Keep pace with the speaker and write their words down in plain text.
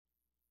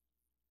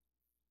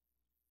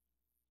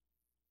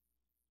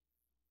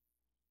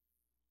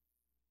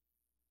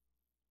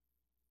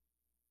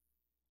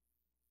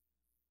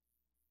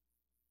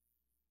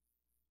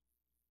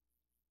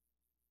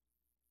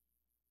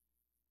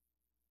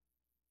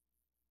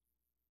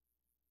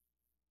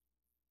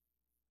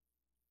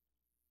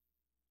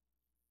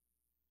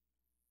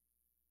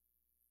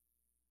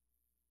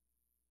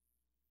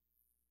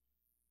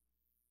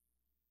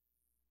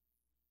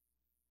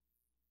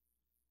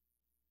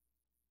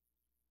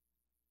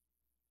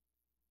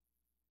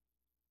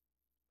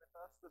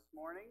us this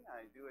morning.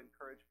 I do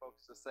encourage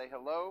folks to say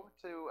hello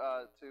to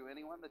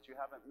anyone that you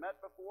haven't met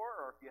before,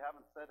 or if you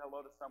haven't said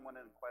hello to someone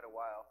in quite a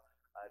while,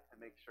 to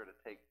make sure to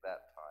take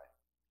that time.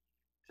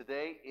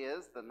 Today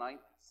is the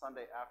 9th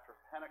Sunday after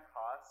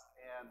Pentecost,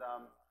 and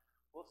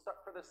we'll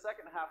start for the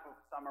second half of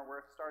summer.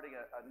 We're starting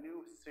a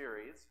new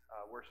series,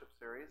 worship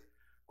series.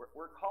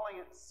 We're calling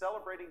it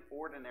Celebrating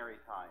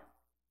Ordinary Time.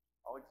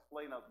 I'll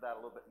explain that a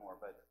little bit more,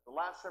 but the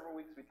last several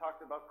weeks we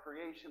talked about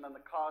creation and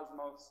the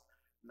cosmos.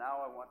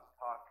 Now I want to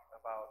talk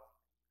about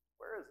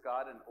where is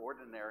God in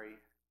ordinary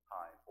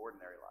time,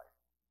 ordinary life.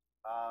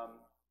 I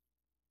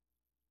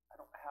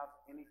don't have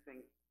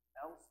anything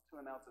else to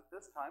announce at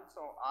this time,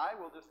 so I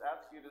will just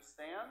ask you to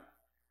stand,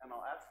 and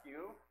I'll ask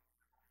you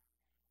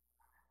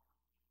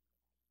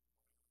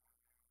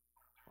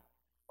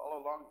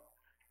follow along.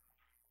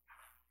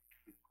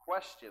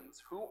 Questions.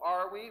 Who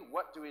are we?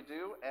 What do we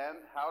do?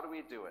 And how do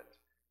we do it?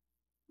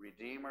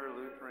 Redeemer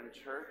Lutheran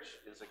Church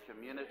is a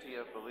community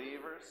of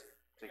believers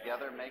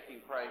together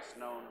making Christ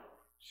known,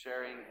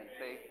 sharing in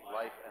faith,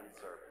 life, and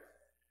service.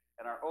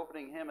 And our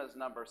opening hymn is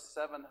number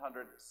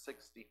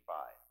 765.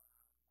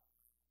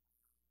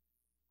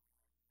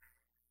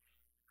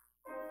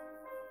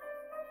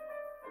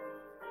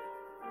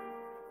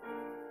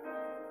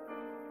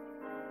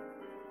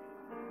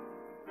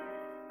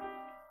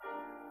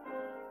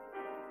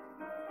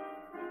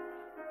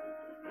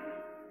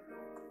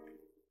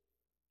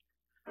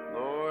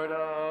 Lord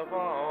of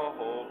all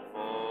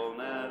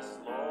hopefulness,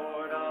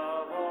 Lord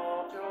of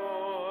all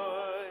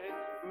joy,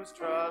 whose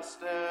trust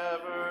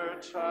ever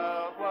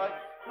childlike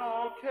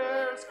no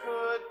cares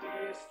could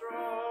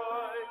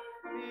destroy,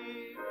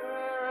 be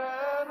there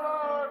at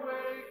our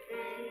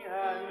waking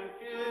and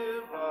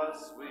give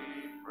us, we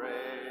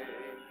pray,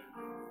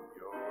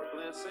 your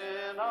bliss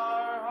in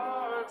our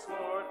hearts,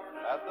 Lord,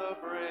 at the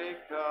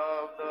break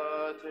of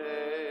the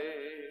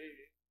day.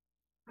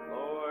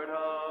 Lord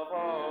of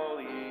all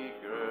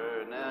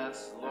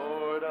eagerness,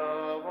 Lord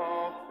of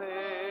all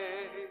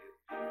faith,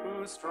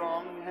 whose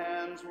strong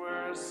hands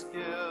were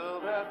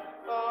skilled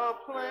at the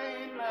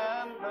plain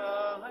and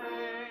the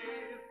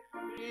lathe,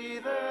 be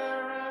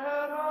there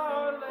at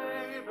our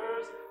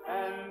labors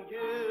and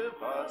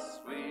give us,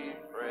 we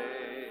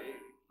pray,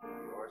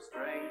 your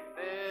strength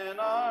in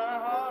our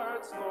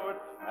hearts, Lord,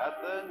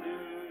 at the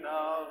noon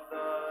of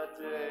the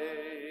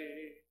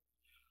day.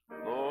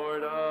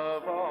 Lord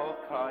of all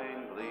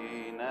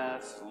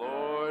kindliness,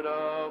 Lord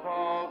of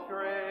all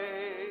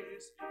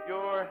grace,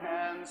 your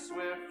hands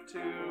swift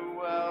to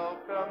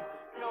welcome,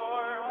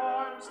 your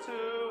arms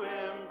to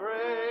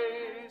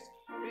embrace,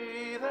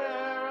 be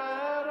there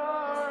at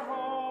our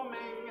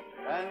homing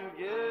and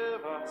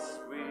give us,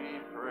 we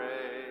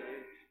pray,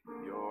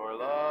 your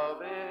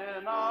love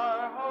in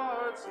our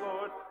hearts,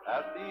 Lord,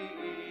 at the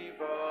eve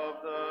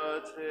of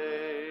the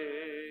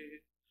day.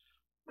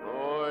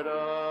 Lord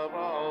of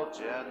all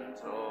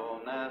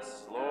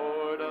gentleness,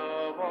 Lord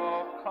of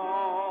all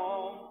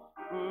calm,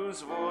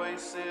 whose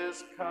voice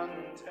is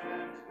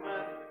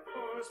contentment,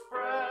 whose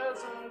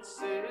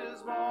presence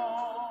is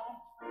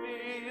balm,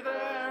 be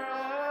there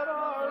at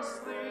our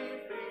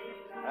sleeping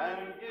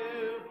and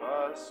give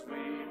us,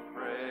 we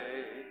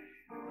pray,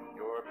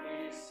 your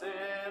peace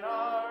in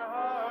our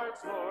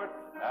hearts, Lord,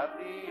 at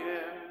the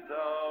end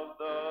of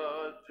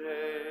the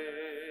day.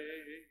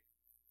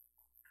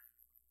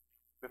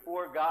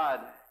 Before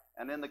God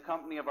and in the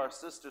company of our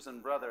sisters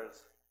and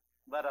brothers,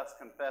 let us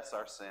confess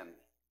our sin.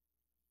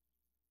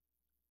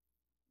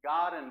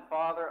 God and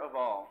Father of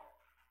all,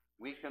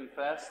 we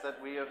confess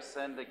that we have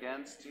sinned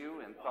against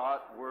you in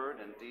thought, word,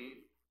 and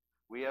deed.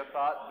 We have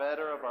thought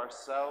better of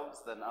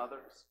ourselves than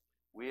others.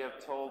 We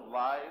have told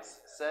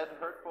lies, said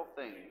hurtful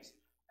things,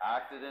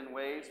 acted in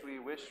ways we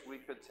wish we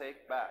could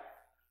take back,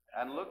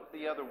 and looked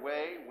the other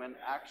way when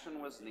action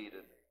was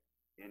needed.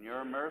 In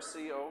your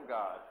mercy, O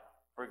God,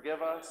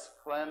 forgive us,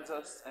 cleanse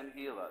us, and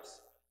heal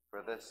us,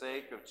 for the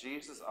sake of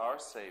Jesus our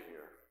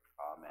Savior.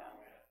 Amen.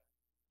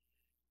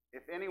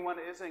 If anyone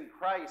is in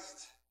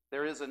Christ,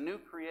 there is a new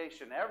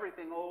creation.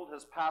 Everything old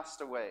has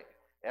passed away.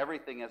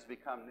 Everything has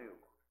become new.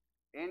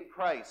 In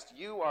Christ,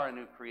 you are a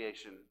new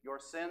creation. Your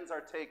sins are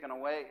taken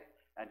away,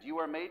 and you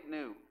are made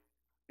new.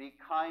 Be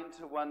kind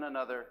to one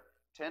another,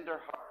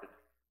 tender-hearted,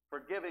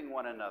 forgiving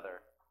one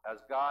another, as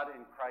God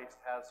in Christ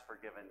has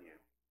forgiven you.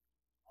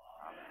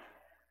 Amen.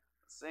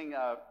 Sing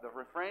the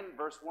refrain,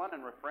 verse 1,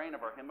 and refrain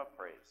of our hymn of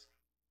praise.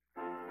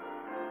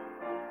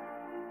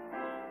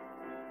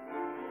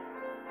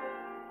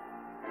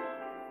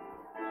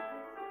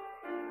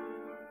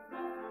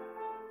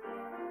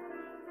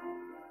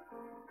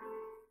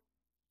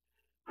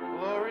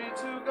 Glory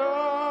to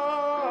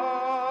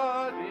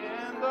God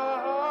in the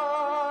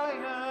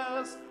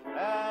highest,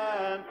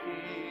 and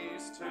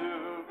peace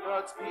to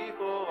God's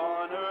people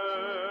on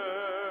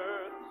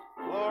earth.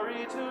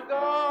 Glory to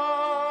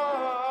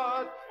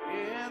God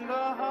in the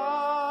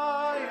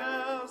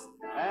highest,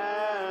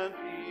 and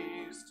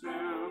peace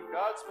to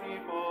God's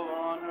people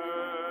on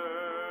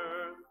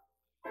earth.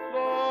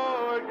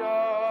 Lord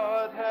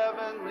God,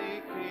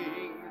 heavenly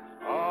King,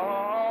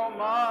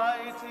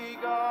 almighty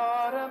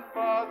God and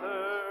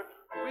Father,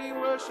 we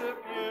worship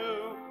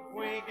you,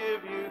 we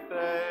give you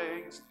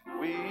thanks,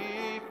 we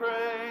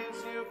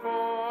praise you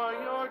for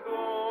your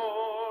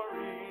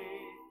glory.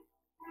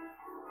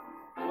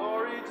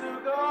 Glory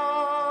to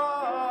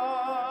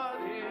God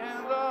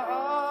in the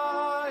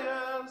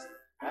highest,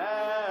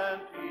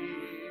 and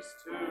peace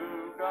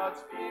to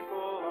God's people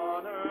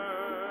on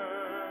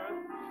earth.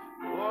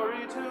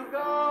 Glory to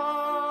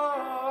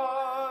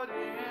God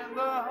in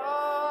the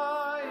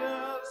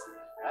highest,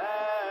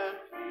 and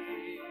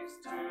peace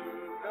to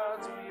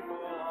God's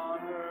people on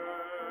earth.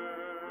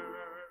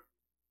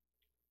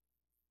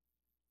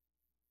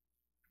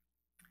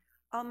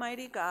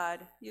 Almighty God,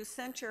 you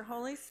sent your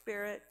Holy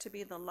Spirit to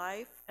be the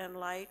life and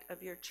light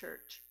of your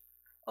church.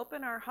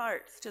 Open our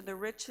hearts to the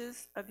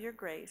riches of your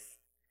grace,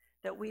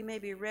 that we may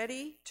be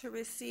ready to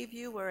receive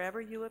you wherever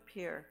you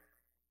appear.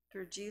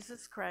 Through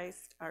Jesus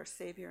Christ, our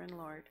Savior and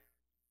Lord.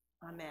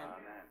 Amen.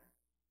 Amen.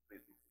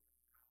 Please be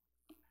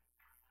seated.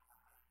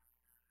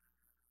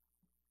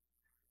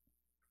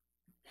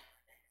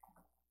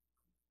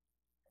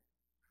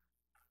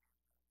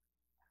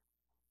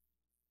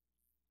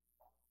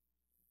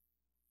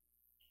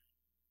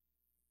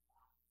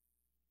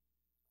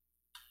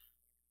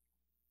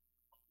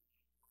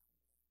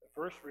 The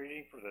first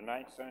reading for the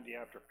ninth Sunday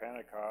after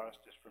Pentecost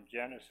is from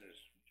Genesis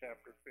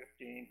chapter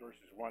 15,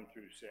 verses 1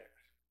 through 6.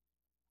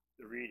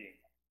 The reading.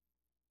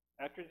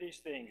 After these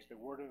things, the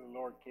word of the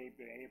Lord came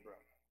to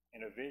Abram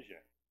in a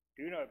vision.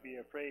 Do not be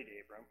afraid,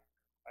 Abram.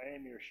 I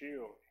am your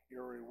shield.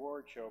 Your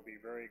reward shall be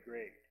very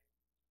great.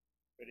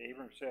 But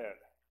Abram said,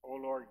 O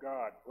Lord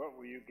God, what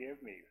will you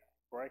give me?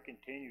 For I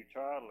continue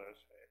childless,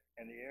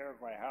 and the heir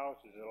of my house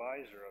is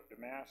Eliezer of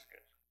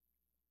Damascus.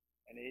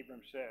 And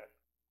Abram said,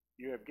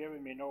 You have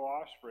given me no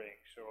offspring,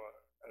 so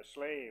a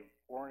slave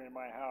born in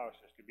my house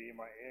is to be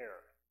my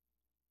heir.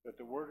 But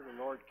the word of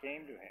the Lord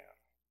came to him.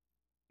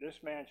 This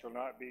man shall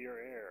not be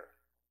your heir.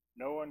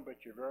 No one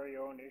but your very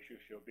own issue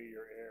shall be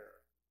your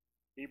heir.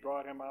 He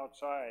brought him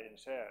outside and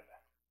said,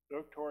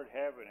 Look toward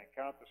heaven and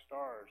count the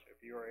stars, if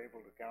you are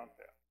able to count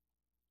them.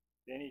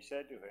 Then he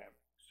said to him,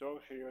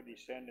 So shall your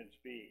descendants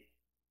be.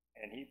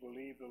 And he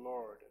believed the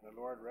Lord, and the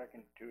Lord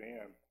reckoned to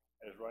him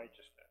as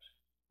righteousness.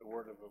 The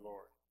word of the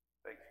Lord.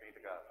 Thanks be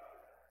to God.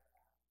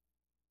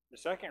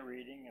 The second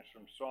reading is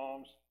from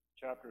Psalms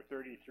chapter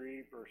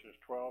 33, verses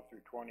 12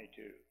 through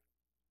 22.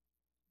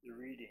 The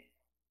reading.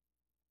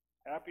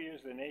 Happy is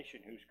the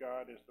nation whose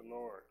God is the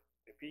Lord,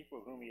 the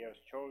people whom he has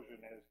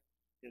chosen as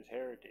his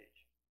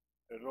heritage.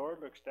 The Lord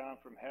looks down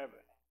from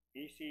heaven.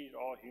 He sees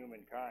all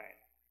humankind.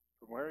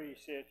 From where he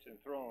sits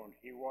enthroned,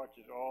 he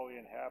watches all the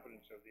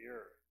inhabitants of the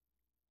earth.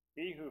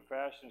 He who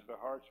fashions the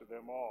hearts of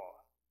them all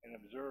and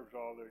observes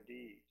all their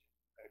deeds.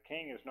 A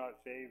king is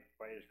not saved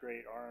by his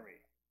great army.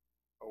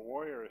 A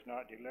warrior is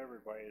not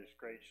delivered by his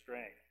great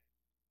strength.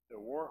 The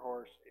war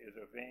horse is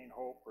a vain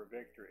hope for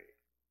victory,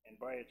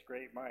 and by its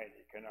great might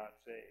it cannot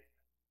save.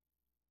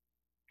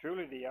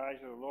 Truly the eyes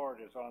of the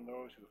Lord is on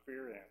those who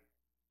fear him,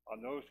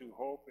 on those who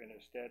hope in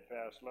his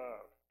steadfast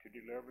love, to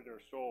deliver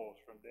their souls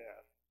from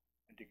death,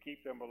 and to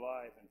keep them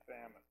alive in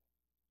famine.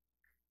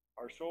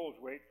 Our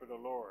souls wait for the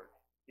Lord.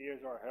 He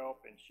is our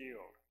help and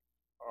shield.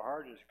 Our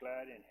heart is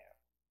glad in him,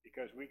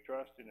 because we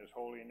trust in his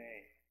holy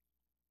name.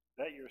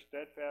 Let your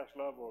steadfast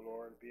love, O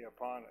Lord, be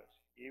upon us,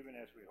 even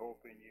as we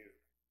hope in you.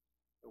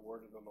 The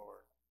word of the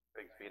Lord.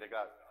 Thanks be to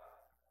God.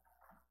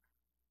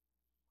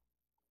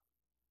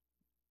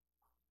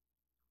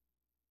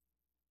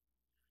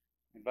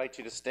 I invite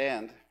you to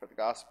stand for the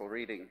gospel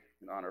reading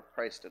in honor of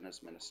Christ and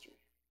his ministry.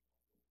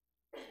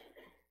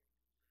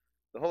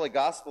 The Holy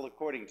Gospel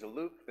according to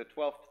Luke, the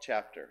 12th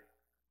chapter.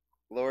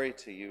 Glory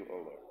to you, O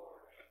Lord.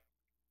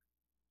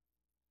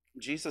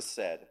 Jesus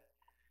said,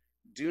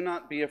 Do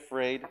not be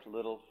afraid,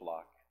 little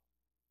flock,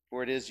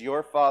 for it is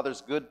your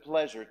Father's good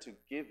pleasure to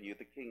give you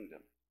the kingdom.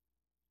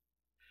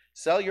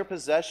 Sell your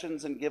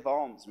possessions and give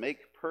alms.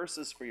 Make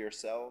purses for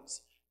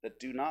yourselves that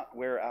do not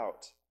wear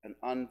out, an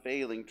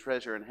unfailing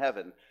treasure in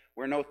heaven,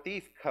 where no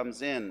thief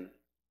comes in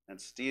and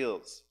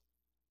steals,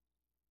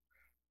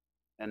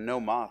 and no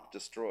moth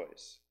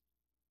destroys.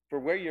 For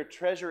where your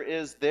treasure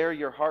is, there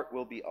your heart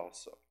will be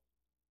also.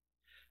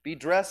 Be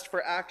dressed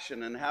for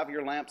action and have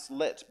your lamps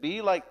lit.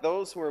 Be like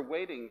those who are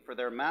waiting for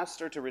their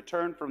master to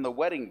return from the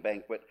wedding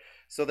banquet,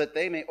 so that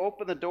they may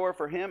open the door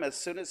for him as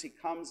soon as he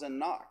comes and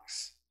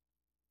knocks.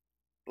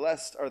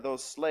 Blessed are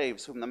those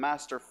slaves whom the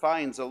master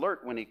finds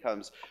alert when he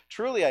comes.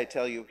 Truly, I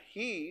tell you,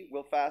 he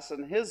will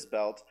fasten his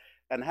belt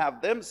and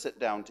have them sit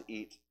down to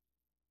eat,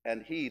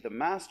 and he, the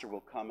master, will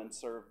come and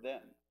serve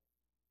them.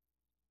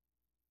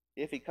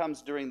 If he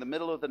comes during the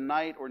middle of the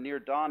night or near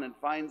dawn and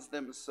finds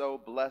them so,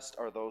 blessed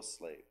are those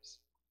slaves.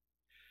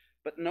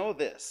 But know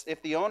this,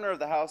 if the owner of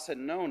the house had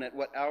known at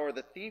what hour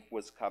the thief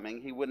was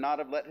coming, he would not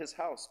have let his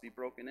house be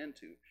broken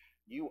into.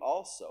 You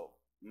also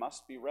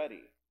must be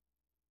ready,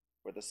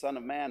 for the Son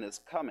of Man is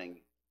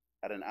coming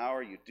at an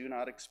hour you do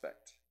not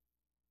expect.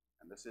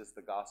 And this is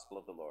the gospel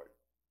of the Lord.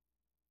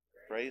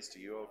 Praise to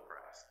you, O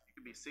Christ. You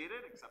can be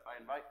seated, except I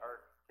invite our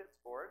kids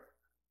forward.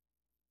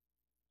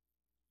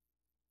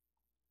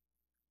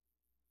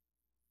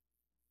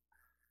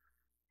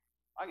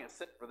 I'm going to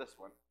sit for this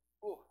one.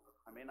 Ooh,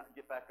 I may not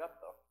get back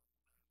up, though.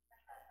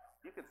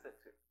 You can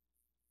sit, too.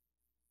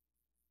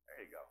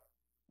 There you go.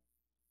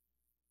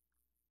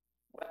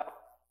 Well,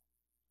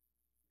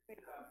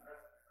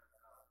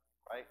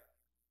 right?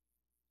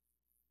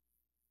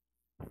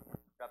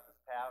 Got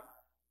this tab.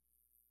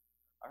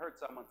 I heard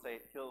someone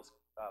say it kills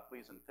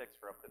fleas and ticks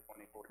for up to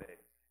 24 days.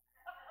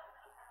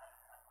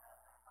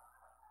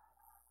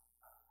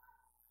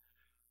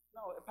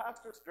 No,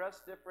 pastors dress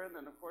different,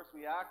 and of course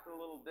we act a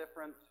little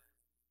different.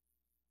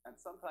 And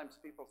sometimes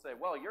people say,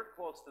 well, you're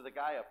close to the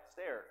guy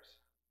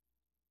upstairs.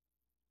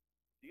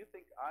 Do you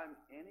think I'm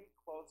any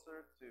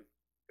closer to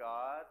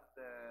God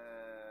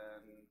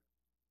than...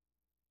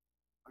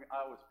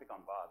 I always pick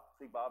on Bob.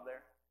 See Bob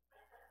there?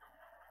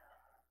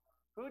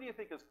 Who do you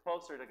think is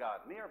closer to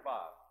God, me or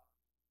Bob?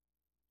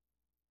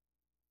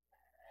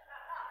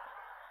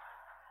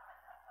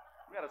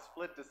 We got a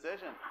split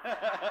decision.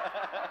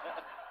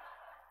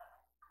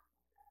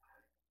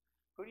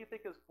 Who do you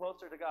think is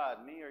closer to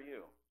God, me or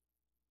you?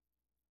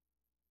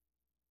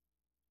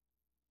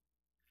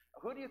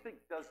 Who do you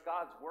think does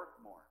God's work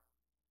more?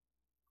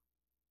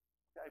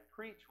 I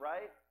preach,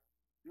 right?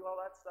 Do all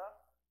that stuff.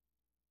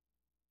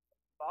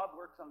 Bob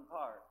works on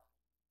cars.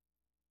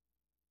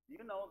 Do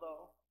you know,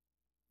 though,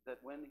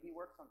 that when he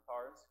works on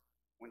cars,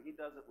 when he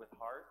does it with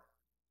heart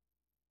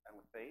and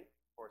with faith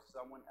for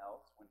someone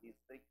else, when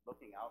he's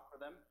looking out for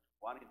them,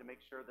 wanting to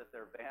make sure that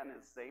their van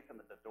is safe and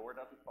that the door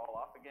doesn't fall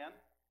off again?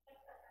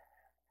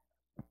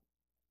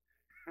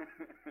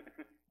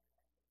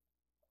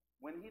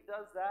 When he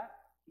does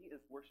that, he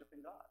is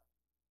worshiping God.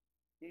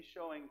 He's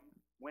showing,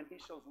 when he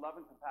shows love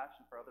and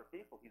compassion for other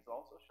people, he's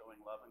also showing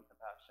love and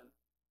compassion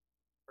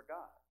for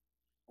God.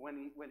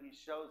 When he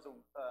shows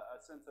a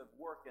sense of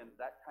work and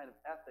that kind of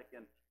ethic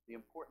and the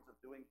importance of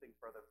doing things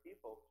for other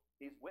people,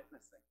 he's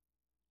witnessing.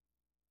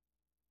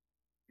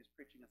 He's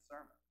preaching a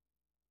sermon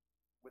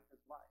with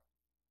his life.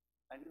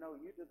 And you know,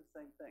 you do the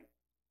same thing.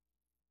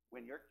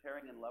 When you're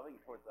caring and loving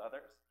towards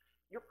others,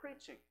 you're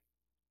preaching.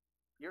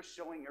 You're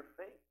showing your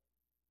faith.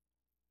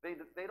 They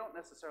don't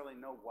necessarily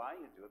know why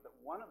you do it, but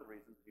one of the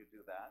reasons you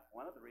do that,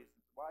 one of the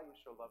reasons why you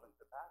show love and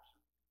compassion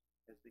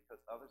is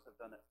because others have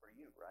done it for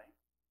you, right?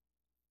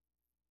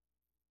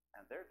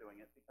 And they're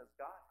doing it because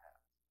God has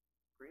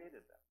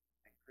created them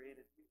and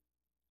created you.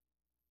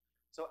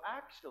 So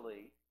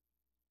actually,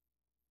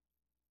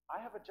 I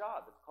have a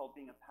job. It's called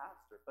being a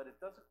pastor, but it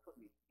doesn't put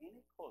me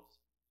any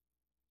closer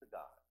to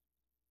God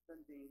than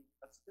being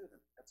a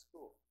student at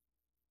school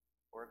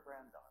or a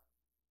granddaughter.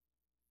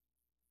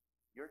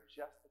 You're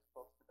just as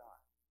close to God,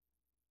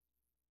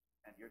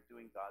 and you're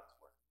doing God's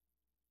work.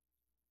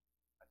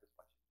 I just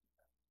want you to keep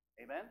that.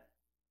 Amen?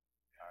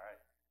 All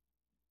right.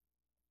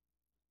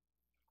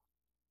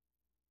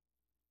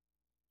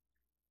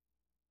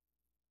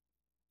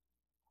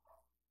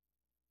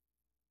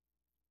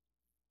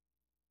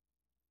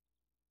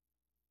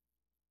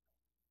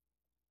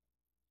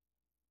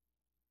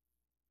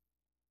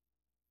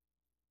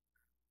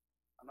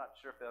 I'm not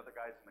sure if the other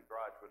guys in the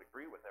garage would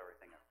agree with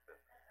everything I've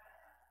said.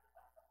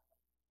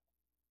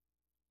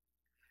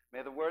 May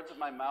the words of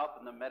my mouth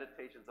and the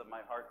meditations of my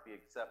heart be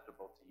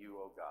acceptable to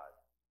you, O God.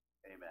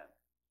 Amen.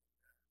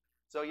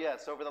 So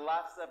yes, over the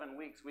last 7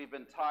 weeks, we've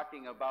been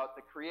talking about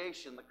the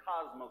creation, the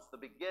cosmos, the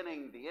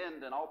beginning, the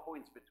end, and all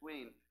points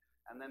between.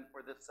 And then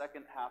for this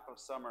second half of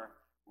summer,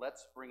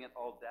 let's bring it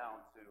all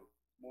down to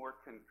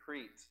more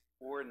concrete,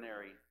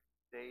 ordinary,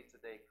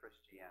 day-to-day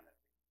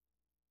Christianity.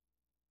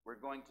 We're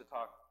going to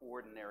talk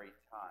ordinary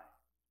time.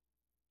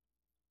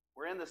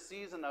 We're in the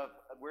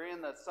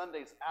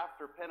Sundays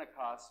after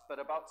Pentecost, but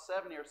about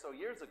 70 or so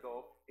years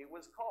ago, it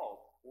was called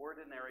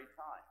ordinary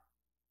time.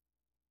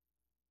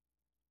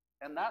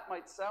 And that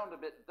might sound a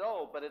bit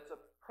dull, but it's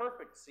a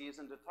perfect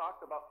season to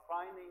talk about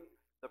finding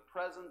the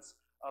presence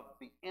of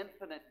the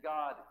infinite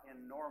God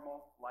in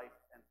normal life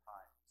and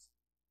times,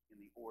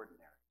 in the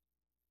ordinary.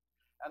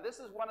 And this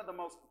is one of the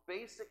most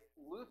basic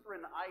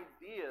Lutheran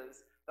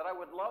ideas that I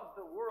would love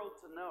the world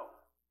to know.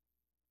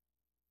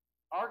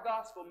 Our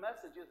gospel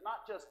message is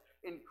not just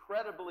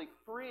incredibly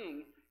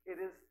freeing, it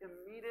is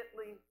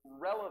immediately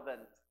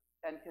relevant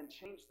and can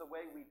change the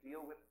way we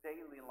deal with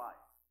daily life.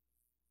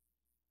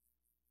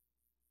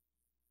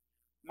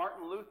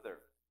 Martin Luther,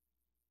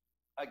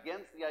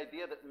 against the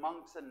idea that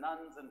monks and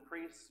nuns and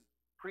priests,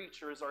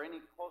 preachers are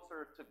any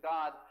closer to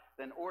God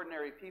than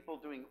ordinary people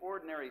doing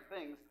ordinary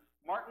things,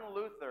 Martin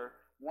Luther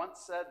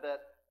once said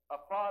that a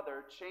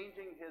father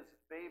changing his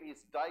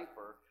baby's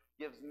diaper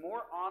gives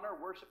more honor,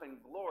 worship,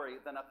 and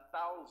glory than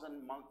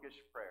 1,000 monkish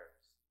prayers.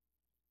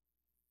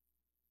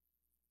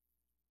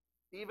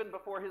 Even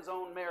before his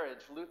own marriage,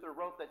 Luther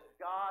wrote that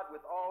God,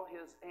 with all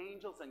his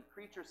angels and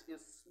creatures,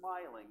 is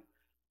smiling,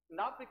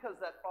 not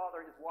because that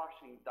father is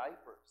washing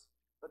diapers,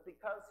 but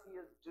because he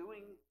is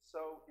doing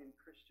so in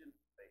Christian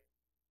faith.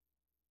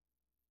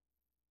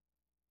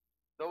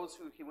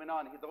 He went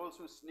on, those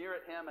who sneer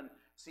at him and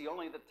see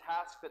only the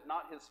task but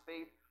not his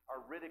faith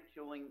are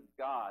ridiculing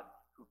God,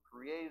 who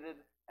created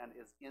and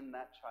is in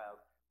that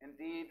child.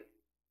 Indeed,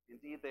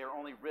 Indeed, they are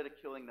only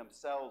ridiculing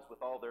themselves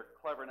with all their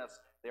cleverness.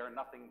 They are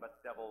nothing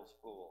but devil's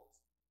fools.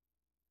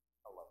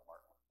 I love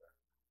Martin Luther.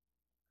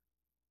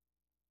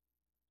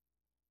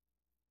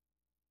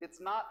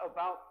 It's not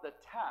about the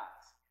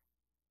task,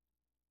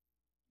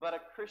 but a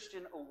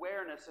Christian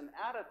awareness and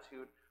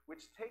attitude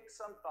which takes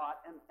some thought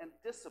and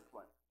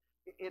discipline.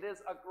 It is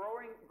a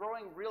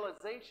growing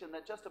realization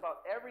that just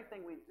about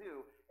everything we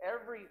do,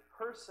 every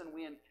person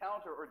we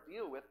encounter or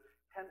deal with,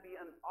 can be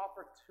an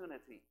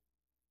opportunity.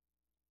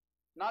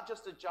 Not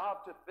just a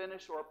job to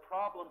finish or a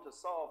problem to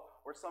solve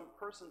or some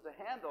person to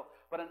handle,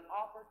 but an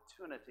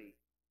opportunity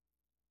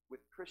with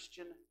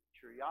Christian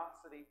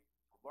curiosity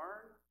to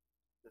learn,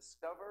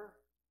 discover,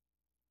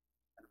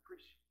 and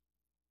appreciate.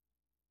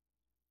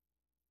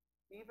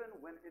 Even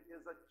when it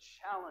is a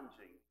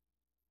challenging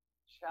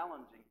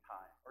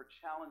time or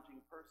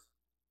challenging person,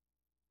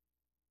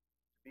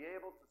 to be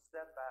able to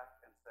step back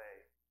and say,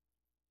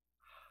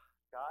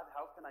 God,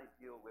 how can I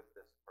deal with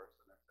this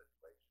person or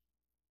situation?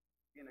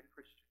 Being a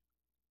Christian.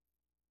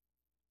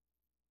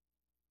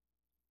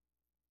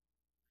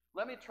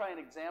 Let me try an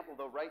example,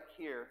 though, right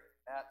here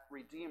at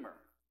Redeemer.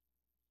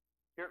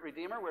 Here at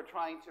Redeemer, we're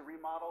trying to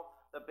remodel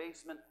the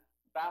basement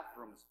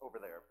bathrooms over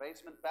there.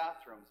 Basement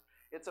bathrooms.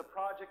 It's a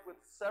project with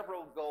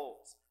several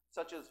goals,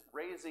 such as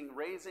raising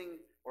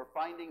or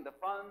finding the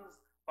funds,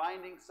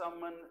 finding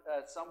someone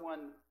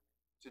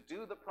to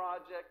do the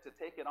project, to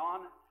take it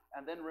on,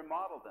 and then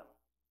remodel them.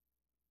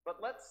 But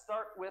let's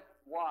start with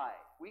why.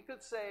 We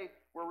could say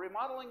we're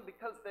remodeling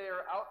because they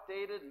are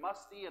outdated,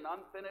 musty, and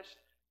unfinished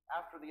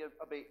after the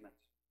abatement.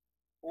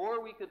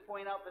 Or we could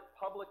point out that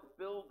public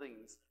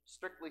buildings,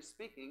 strictly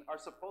speaking, are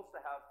supposed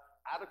to have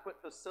adequate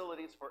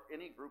facilities for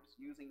any groups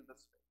using the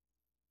space.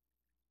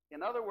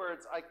 In other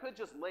words, I could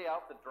just lay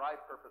out the dry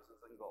purposes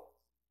and goals.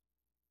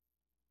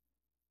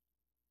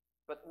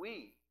 But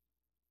we,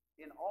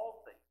 in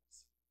all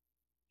things,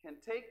 can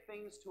take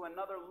things to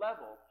another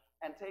level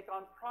and take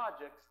on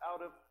projects out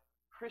of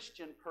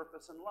Christian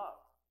purpose and love.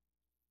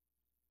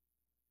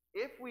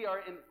 If we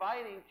are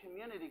inviting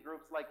community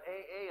groups like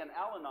AA and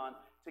Al-Anon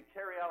to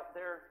carry out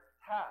their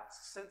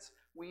tasks, since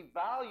we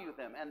value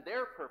them and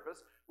their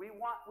purpose, we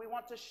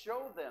want to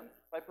show them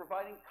by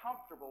providing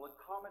comfortable,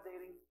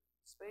 accommodating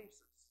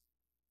spaces.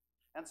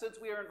 And since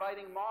we are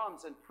inviting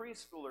moms and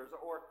preschoolers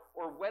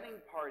or wedding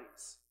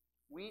parties,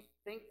 we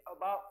think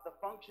about the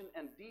function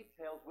and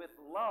details with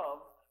love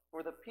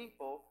for the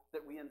people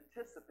that we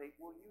anticipate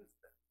will use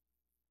them.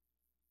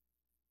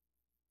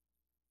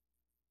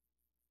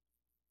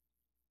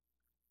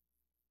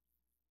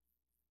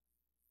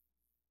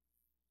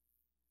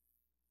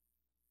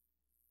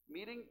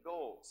 Meeting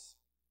goals,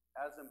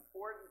 as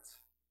important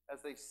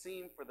as they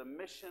seem for the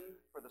mission,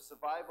 for the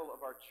survival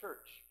of our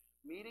church,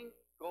 meeting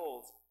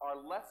goals are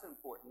less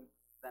important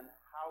than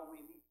how we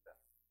meet them.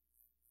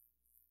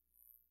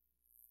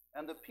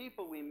 And the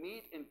people we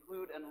meet,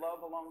 include, and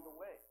love along the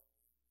way.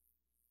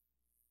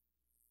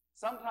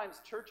 Sometimes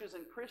churches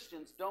and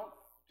Christians don't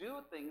do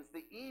things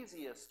the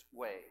easiest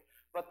way,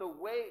 but the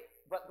way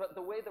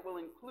that will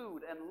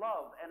include and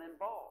love and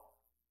involve.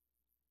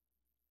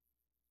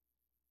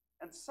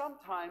 And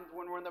sometimes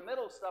when we're in the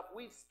middle of stuff,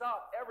 we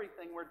stop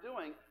everything we're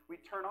doing. We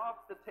turn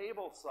off the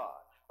table saw,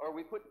 or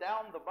we put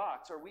down the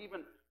box, or we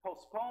even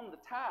postpone the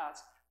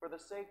task for the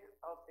sake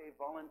of a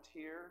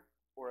volunteer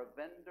or a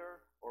vendor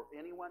or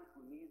anyone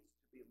who needs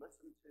to be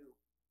listened to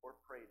or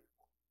prayed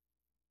for.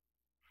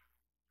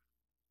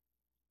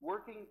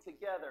 Working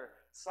together,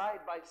 side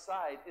by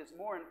side, is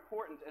more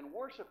important and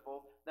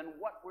worshipful than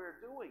what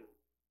we're doing.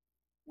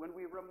 When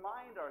we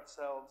remind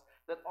ourselves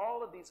that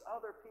all of these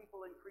other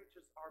people and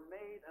creatures are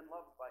made and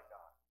loved by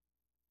God.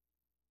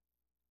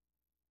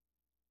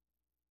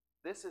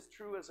 This is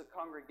true as a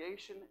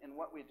congregation in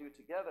what we do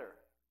together.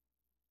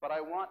 But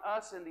I want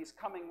us in these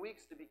coming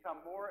weeks to become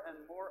more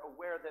and more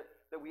aware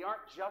that we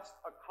aren't just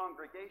a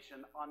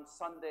congregation on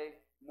Sunday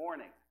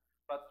morning,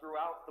 but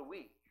throughout the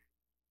week.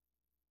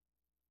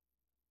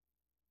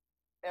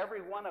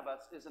 Every one of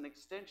us is an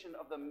extension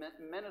of the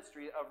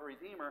ministry of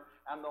Redeemer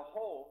and the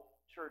whole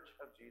Church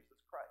of Jesus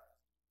Christ.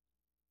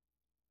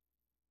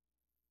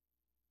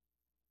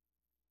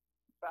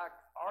 In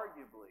fact,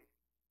 arguably,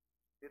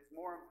 it's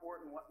more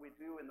important what we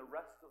do in the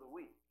rest of the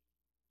week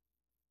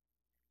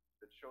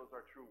that shows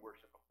our true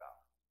worship of God.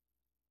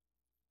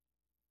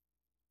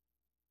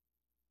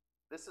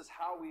 This is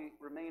how we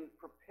remain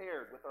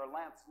prepared with our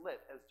lamps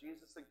lit, as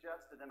Jesus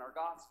suggested in our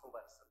gospel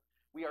lesson.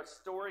 We are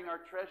storing our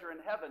treasure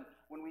in heaven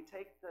when we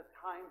take the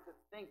time to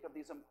think of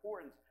these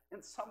important,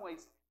 in some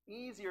ways,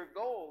 easier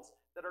goals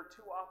that are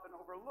too often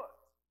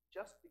overlooked,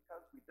 just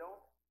because we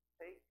don't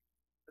take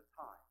the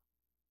time.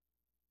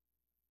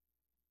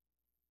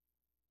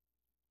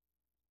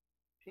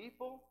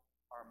 People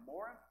are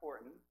more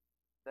important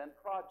than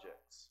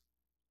projects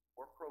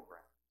or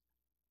programs.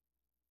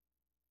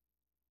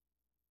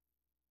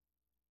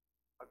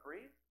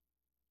 Agreed?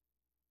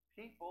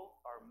 People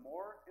are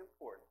more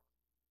important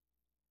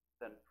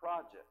than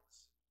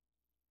projects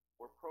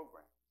or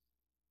programs.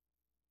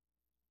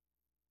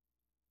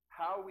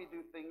 How we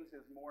do things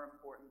is more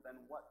important than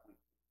what we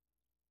do.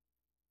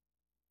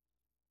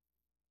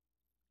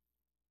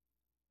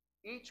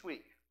 Each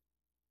week,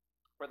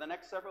 for the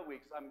next several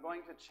weeks, I'm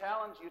going to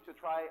challenge you to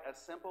try a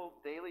simple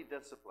daily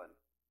discipline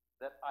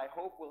that I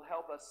hope will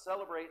help us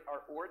celebrate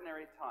our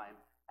ordinary time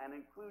and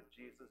include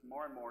Jesus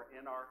more and more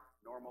in our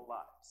normal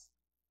lives.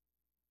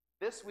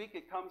 This week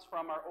it comes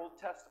from our Old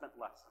Testament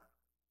lesson.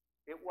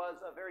 It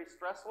was a very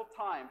stressful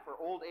time for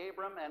old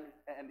Abram,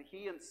 and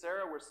he and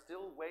Sarah were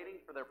still waiting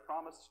for their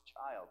promised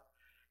child.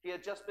 He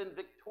had just been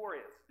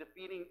victorious,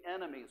 defeating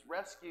enemies,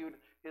 rescued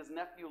his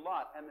nephew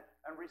Lot, and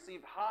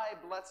received high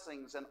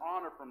blessings and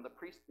honor from the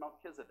priest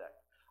Melchizedek.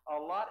 A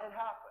lot had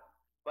happened,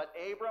 but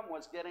Abram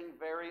was getting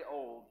very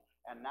old,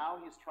 and now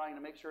he's trying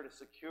to make sure to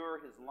secure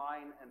his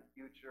line and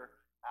future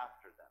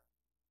after them.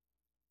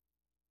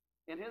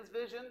 In his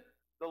vision,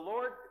 the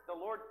Lord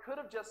could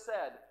have just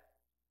said,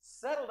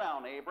 "Settle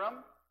down,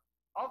 Abram.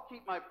 I'll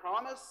keep my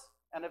promise,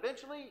 and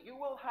eventually you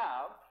will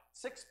have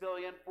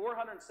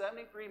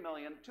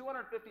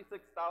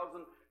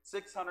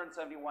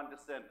 6,473,256,671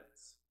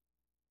 descendants."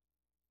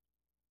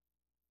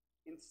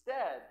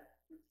 Instead,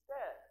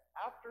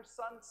 after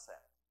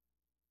sunset,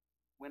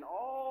 when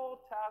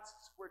all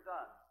tasks were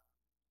done,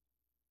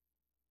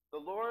 the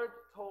Lord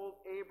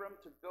told Abram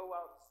to go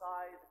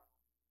outside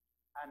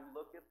and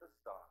look at the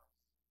stars.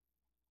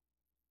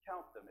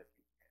 Count them if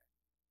you can.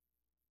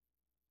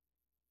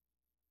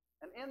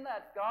 And in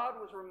that, God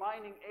was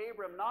reminding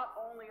Abram not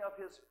only of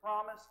his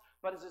promise,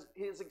 but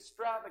his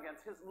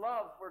extravagance, his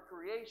love for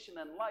creation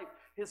and life,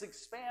 his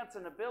expanse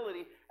and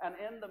ability, and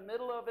in the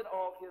middle of it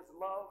all, his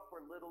love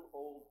for little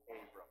old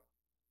Abram.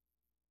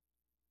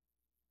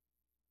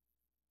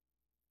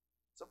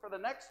 So for the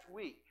next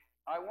week,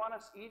 I want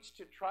us each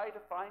to try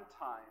to find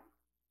time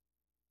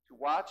to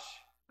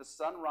watch the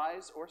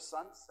sunrise or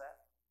sunset,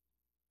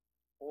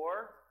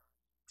 or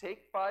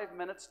take 5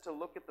 minutes to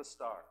look at the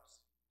stars.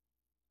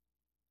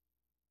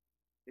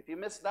 If you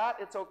miss that,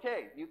 it's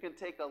okay. You can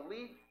take a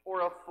leaf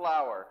or a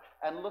flower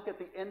and look at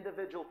the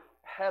individual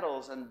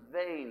petals and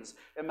veins.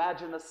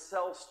 Imagine a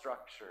cell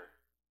structure.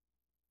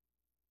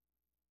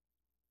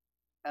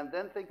 And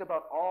then think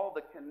about all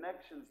the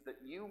connections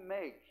that you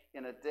make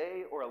in a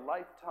day or a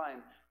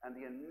lifetime and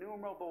the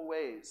innumerable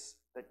ways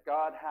that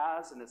God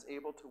has and is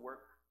able to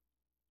work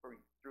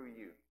through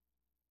you.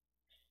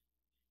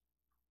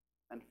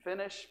 And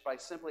finish by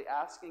simply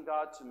asking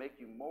God to make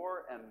you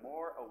more and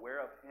more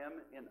aware of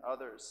Him in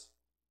others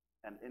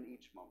and in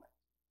each moment.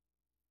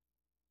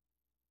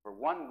 For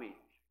 1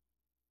 week,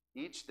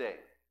 each day.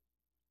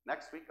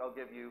 Next week, I'll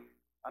give you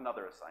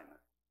another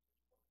assignment.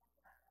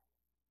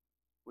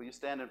 Will you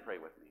stand and pray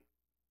with me?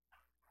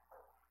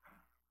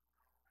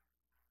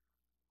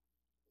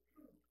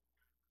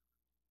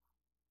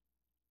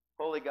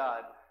 Holy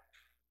God,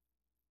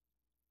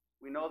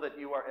 we know that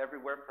you are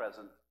everywhere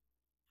present.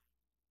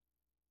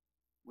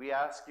 We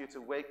ask you to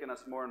waken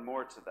us more and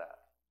more to that.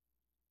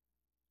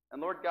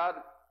 And Lord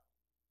God,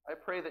 I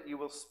pray that you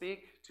will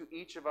speak to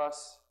each of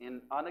us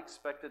in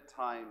unexpected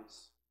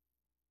times,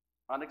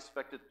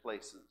 unexpected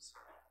places,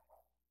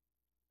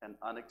 and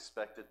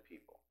unexpected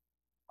people.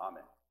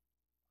 Amen.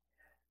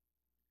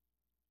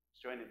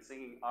 Let's join in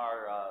singing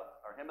our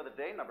hymn of the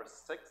day, number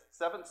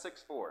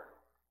 764.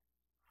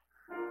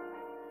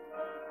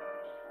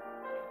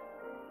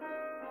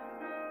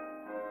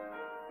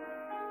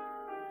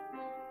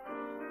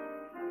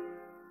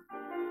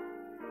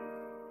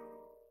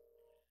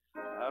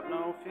 Have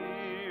no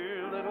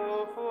fear,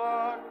 little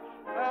flock,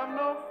 have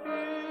no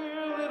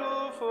fear,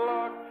 little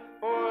flock,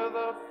 for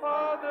the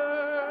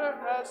Father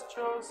has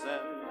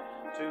chosen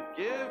to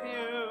give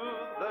you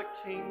the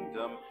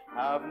kingdom.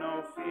 Have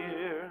no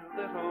fear,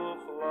 little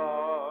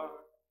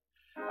flock.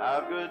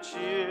 Have good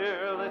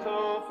cheer,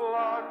 little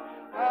flock,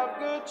 have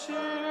good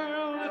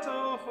cheer,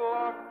 little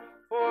flock,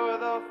 for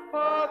the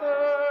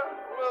Father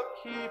will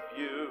keep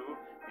you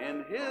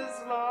in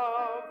his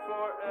love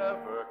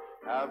forever.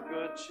 Have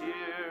good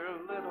cheer,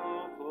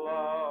 little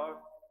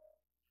flock.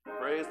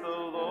 Praise the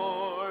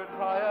Lord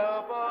high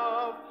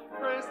above,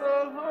 praise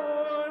the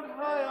Lord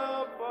high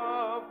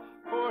above,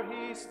 for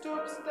he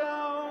stoops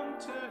down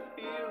to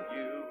heal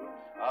you,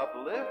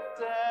 uplift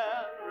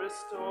and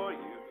restore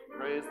you.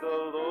 Praise the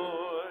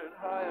Lord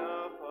high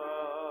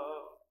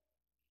above.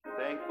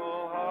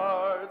 Thankful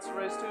hearts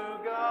raise to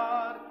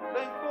God,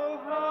 thankful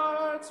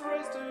hearts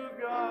raise to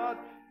God,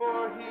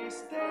 for he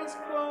stays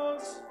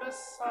close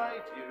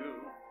beside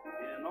you,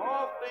 in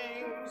all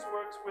things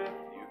works with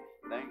you.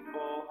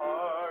 Thankful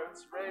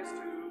hearts raise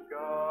to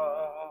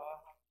God.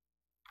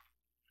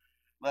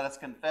 Let us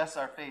confess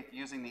our faith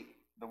using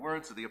the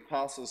words of the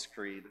Apostles'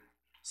 Creed,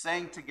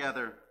 saying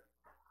together,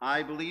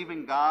 I believe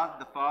in God,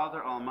 the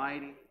Father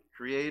Almighty,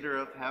 creator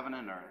of heaven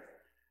and earth.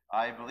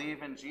 I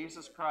believe in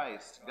Jesus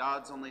Christ,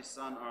 God's only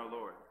Son, our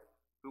Lord,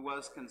 who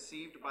was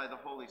conceived by the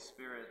Holy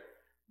Spirit,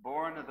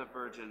 born of the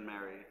Virgin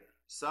Mary,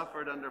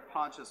 suffered under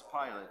Pontius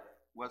Pilate,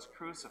 was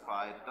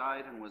crucified,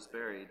 died, and was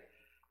buried.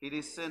 He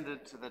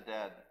descended to the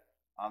dead.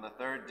 On the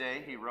third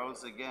day he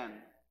rose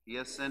again. He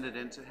ascended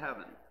into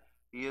heaven.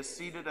 He is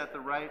seated at the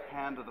right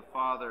hand of the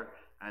Father,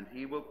 and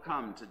he will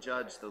come to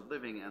judge the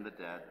living and the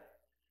dead.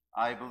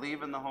 I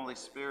believe in the Holy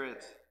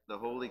Spirit, the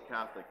Holy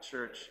Catholic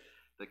Church,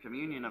 the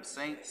communion of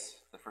saints,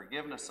 the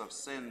forgiveness of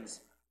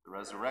sins, the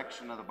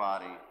resurrection of the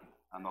body,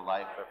 and the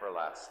life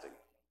everlasting.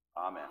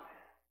 Amen.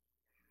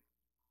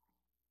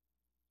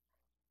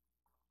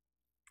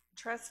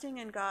 Trusting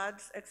in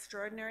God's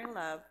extraordinary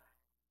love,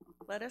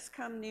 let us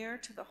come near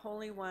to the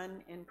Holy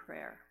One in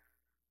prayer.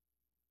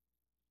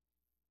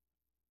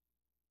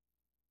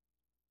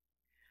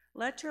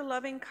 Let your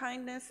loving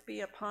kindness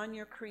be upon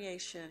your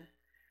creation.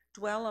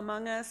 Dwell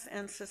among us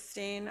and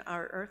sustain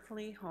our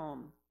earthly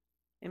home.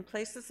 In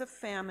places of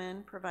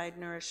famine, provide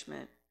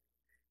nourishment.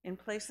 In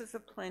places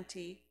of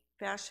plenty,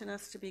 fashion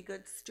us to be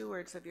good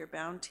stewards of your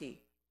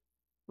bounty.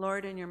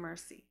 Lord, in your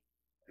mercy,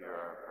 Hear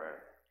our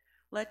prayer.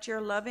 let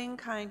your loving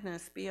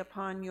kindness be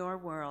upon your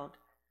world.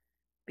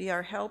 Be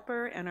our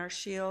helper and our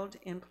shield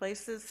in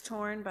places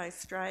torn by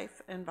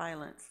strife and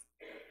violence.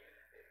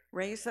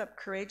 Raise up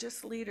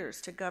courageous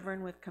leaders to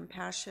govern with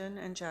compassion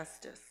and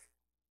justice.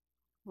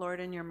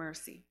 Lord, in your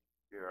mercy,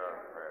 Hear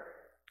our prayer.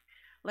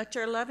 let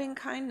your loving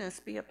kindness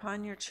be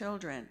upon your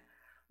children.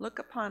 Look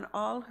upon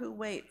all who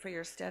wait for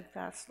your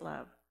steadfast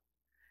love.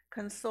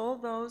 Console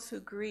those who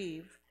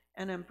grieve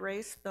and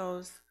embrace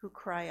those who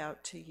cry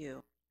out to you.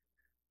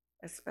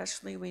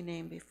 Especially we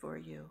name before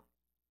you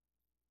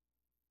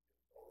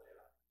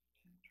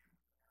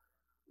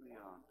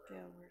Leon,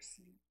 Dale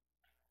Worsen,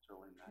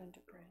 Julie, Linda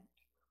Brandt,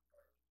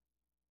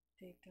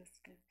 Dave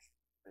Duskins.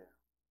 Yeah.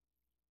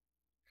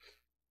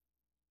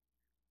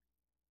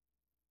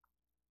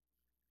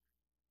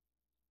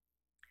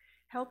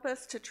 Help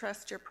us to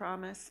trust your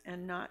promise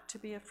and not to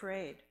be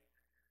afraid.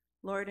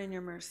 Lord, in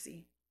your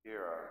mercy,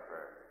 Hear our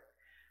prayer.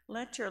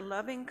 let your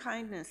loving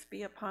kindness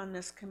be upon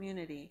this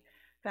community.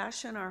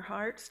 Fashion our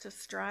hearts to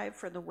strive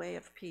for the way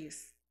of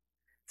peace.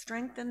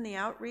 Strengthen the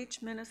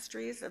outreach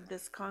ministries of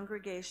this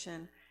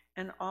congregation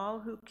and all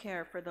who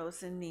care for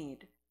those in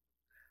need.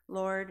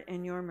 Lord,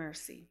 in your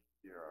mercy.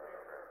 Hear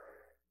our prayer.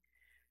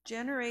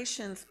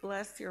 Generations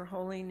bless your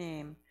holy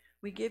name.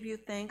 We give you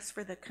thanks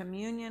for the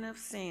communion of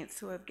saints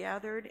who have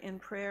gathered in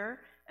prayer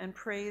and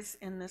praise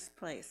in this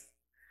place.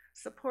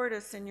 Support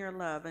us in your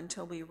love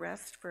until we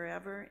rest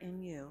forever in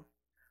you.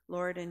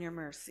 Lord, in your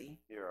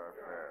mercy. Hear our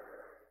prayer.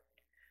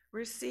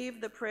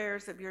 Receive the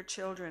prayers of your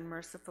children,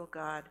 merciful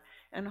God,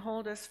 and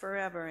hold us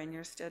forever in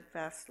your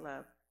steadfast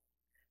love.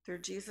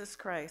 Through Jesus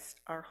Christ,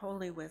 our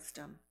holy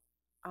wisdom.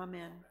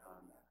 Amen.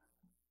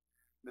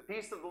 The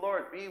peace of the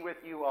Lord be with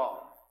you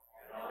all.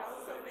 And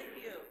also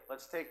with you.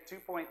 Let's take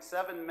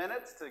 2.7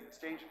 minutes to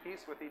exchange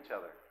peace with each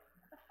other.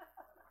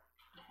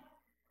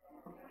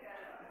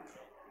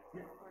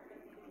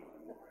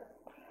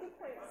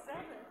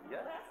 Yeah.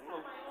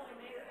 No.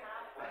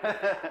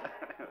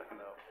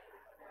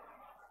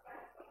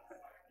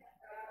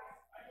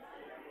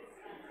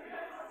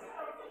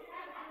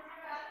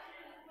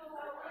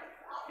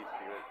 Peace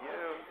be with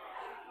you.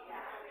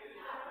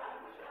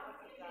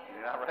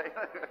 Yeah, right?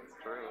 That's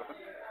true.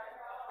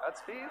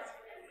 That's peace.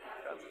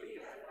 That's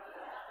peace.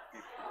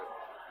 Peace be with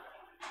you.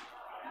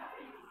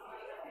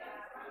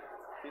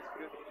 Peace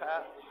be with you,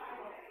 Pat.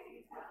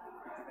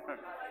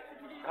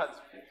 God's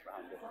peace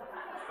found it.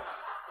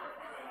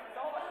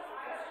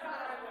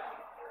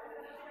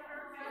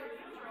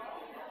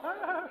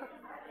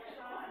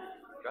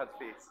 God's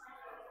peace.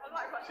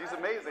 She's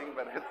amazing,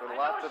 but it's a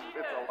lot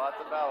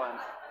to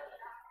balance.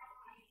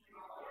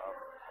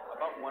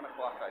 About 1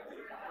 o'clock, I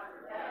think.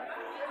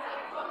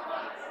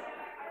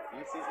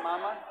 You sees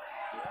Mama?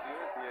 Peace be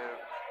with you.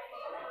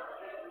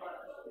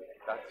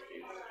 God's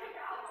peace.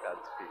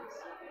 God's peace.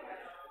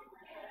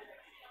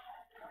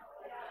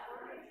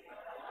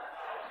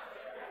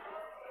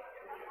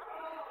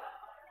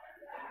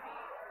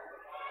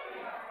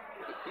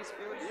 Peace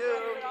be with you.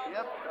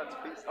 Yep, God's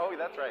peace. Oh,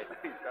 that's right.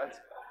 God's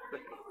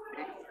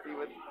peace be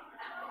with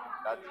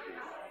God's peace.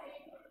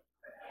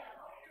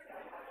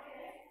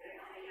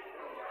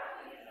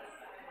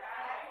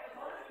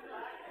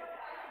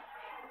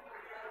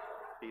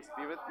 Peace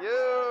be with you.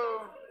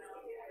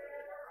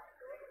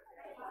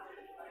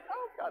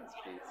 Oh, God's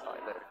peace. Hi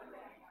there.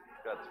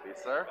 God's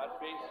peace, sir. God's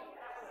peace.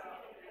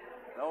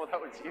 No, that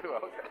was you.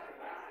 Okay.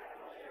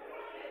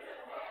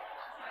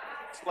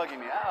 Slugging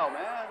me out,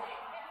 man.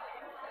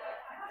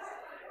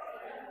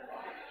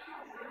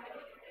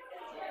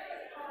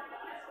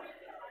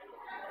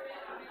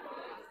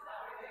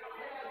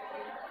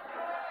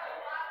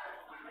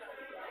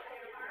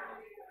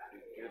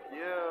 Good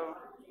you.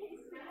 Good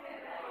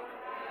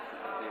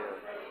you.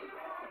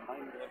 I'm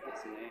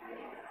listening.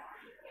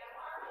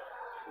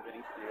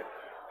 Thank you.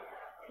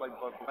 Like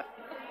Bob.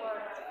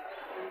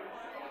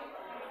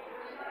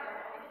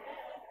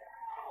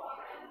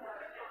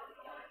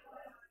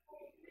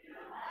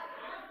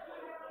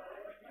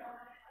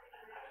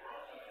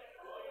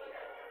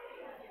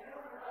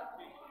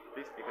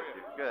 Peace be with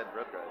you. Good,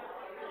 real good.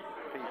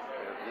 Peace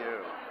be with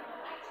you.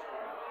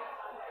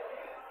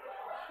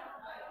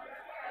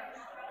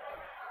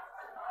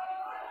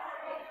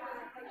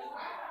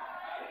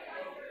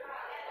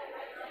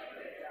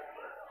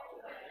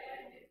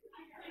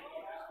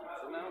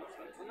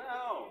 It's an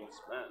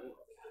announcement.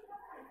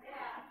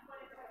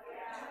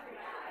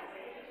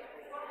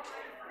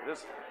 It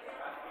is.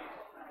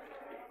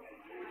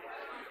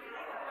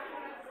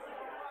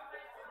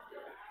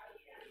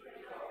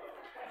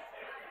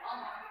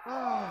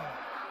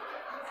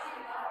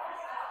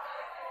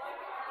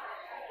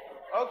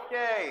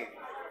 Okay.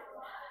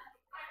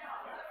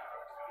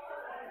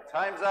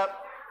 Time's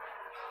up.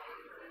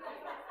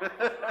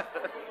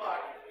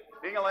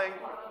 Ding-a-ling.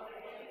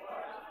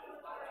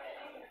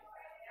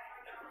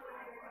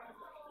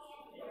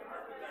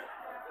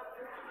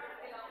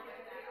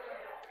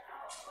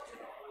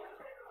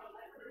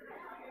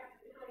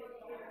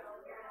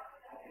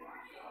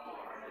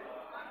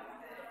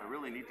 I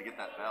really need to get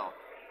that bell.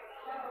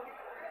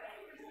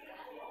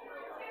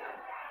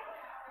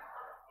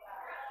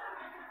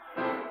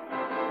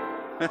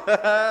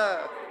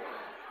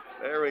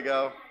 There we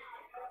go.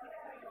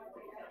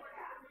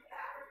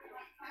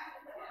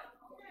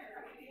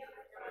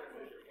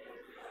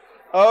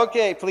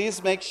 Okay,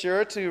 please make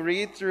sure to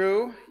read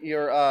through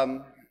your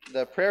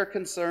the prayer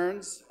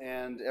concerns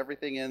and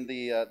everything in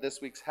the this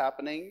week's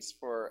happenings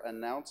for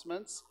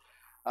announcements.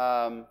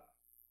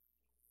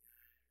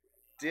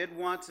 Did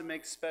want to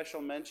make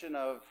special mention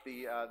of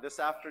the this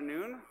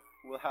afternoon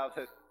we'll have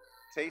the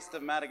Taste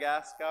of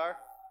Madagascar.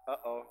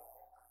 Uh-oh.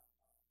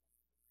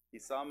 He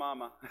saw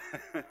Mama.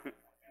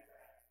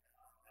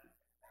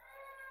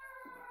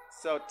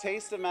 So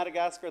Taste of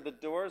Madagascar, the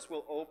doors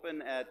will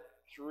open at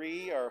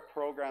 3. Our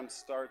program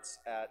starts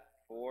at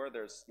 4.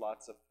 There's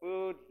lots of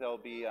food. There'll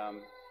be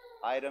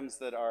items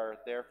that are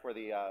there for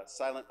the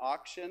silent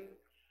auction.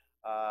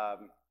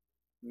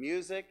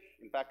 Music.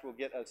 In fact, we'll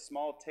get a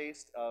small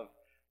taste of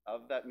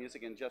that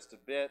music in just a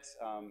bit.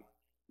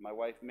 My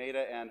wife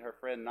Maida and her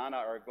friend Nana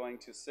are going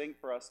to sing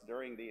for us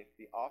during the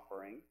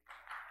offering.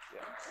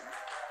 Yeah.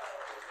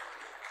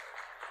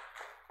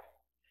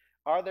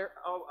 Are there,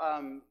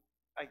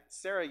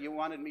 Sarah, you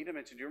wanted me to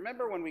mention, do you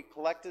remember when we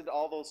collected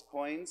all those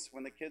coins,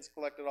 when the kids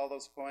collected all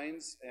those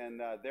coins,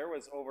 and there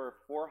was over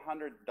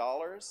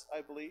 $400,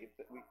 I believe,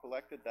 that we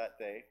collected that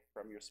day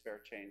from your spare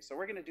change. So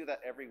we're going to do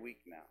that every week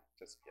now.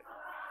 Just kidding.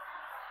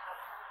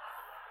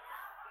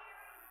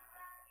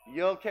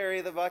 You'll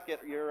carry the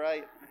bucket, you're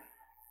right.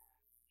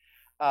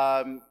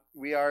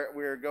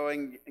 We're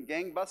going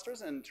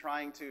gangbusters and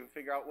trying to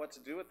figure out what to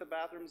do with the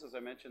bathrooms. As I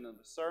mentioned in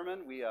the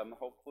sermon, we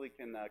hopefully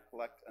can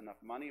collect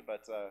enough money,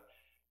 but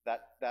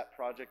that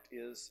project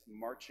is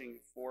marching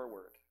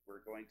forward.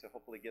 We're going to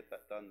hopefully get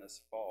that done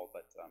this fall,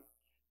 but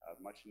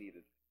much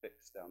needed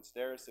fix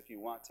downstairs. If you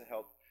want to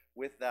help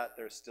with that,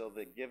 there's still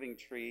the giving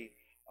tree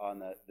on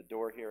the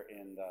door here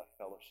in the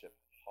fellowship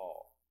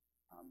hall.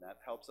 That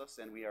helps us,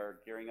 and we are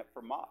gearing up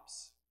for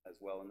MOPS as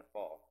well in the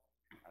fall.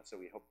 So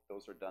we hope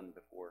those are done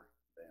before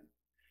then.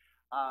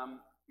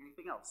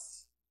 Anything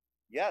else?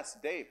 Yes,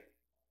 Dave.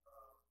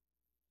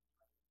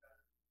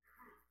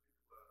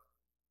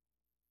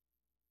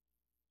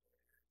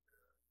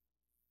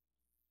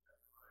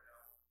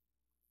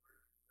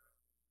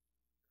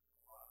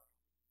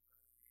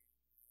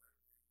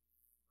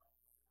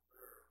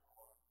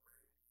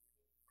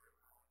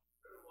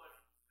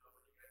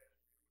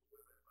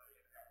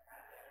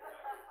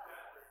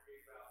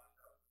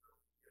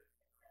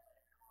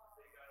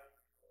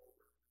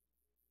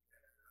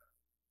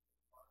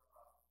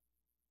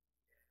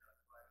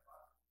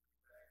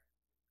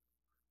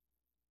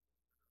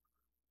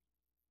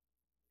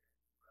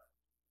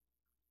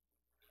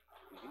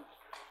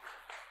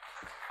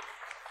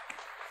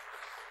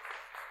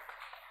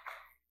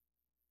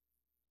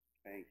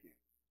 Thank you.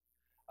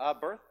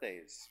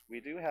 Birthdays. We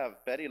do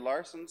have Betty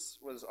Larson's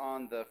was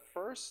on the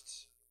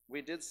 1st.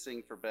 We did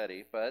sing for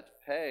Betty, but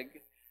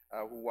Peg,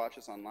 who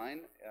watches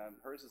online,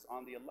 hers is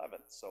on the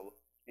 11th. So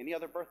any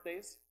other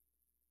birthdays?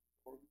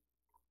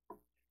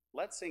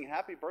 Let's sing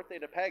happy birthday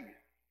to Peg.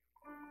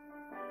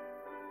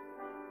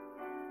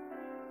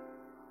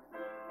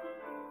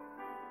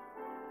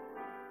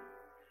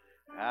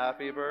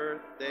 Happy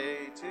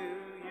birthday to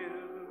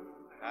you.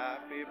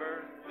 Happy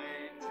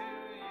birthday to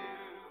you.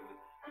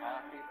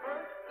 Happy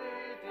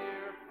birthday,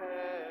 dear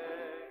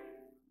Peg.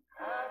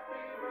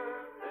 Happy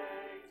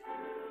birthday to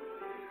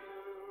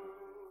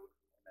you.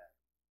 Amen.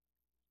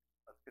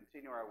 Let's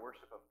continue our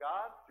worship of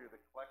God through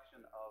the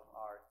collection of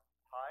our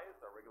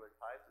tithes, our regular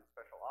tithes and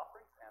special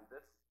offerings, and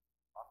this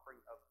offering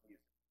of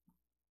music.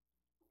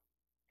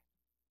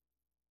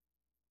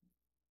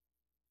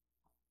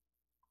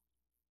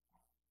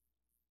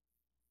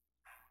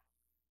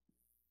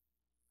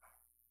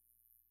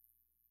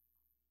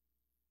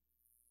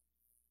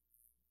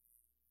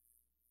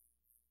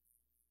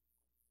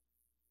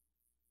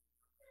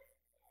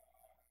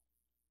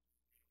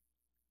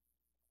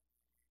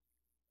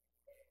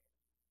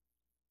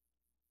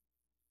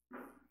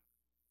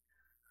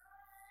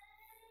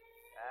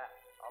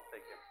 I'll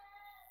take him.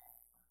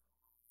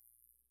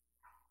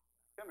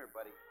 Come here,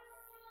 buddy.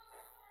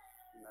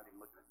 You're not even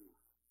looking at me.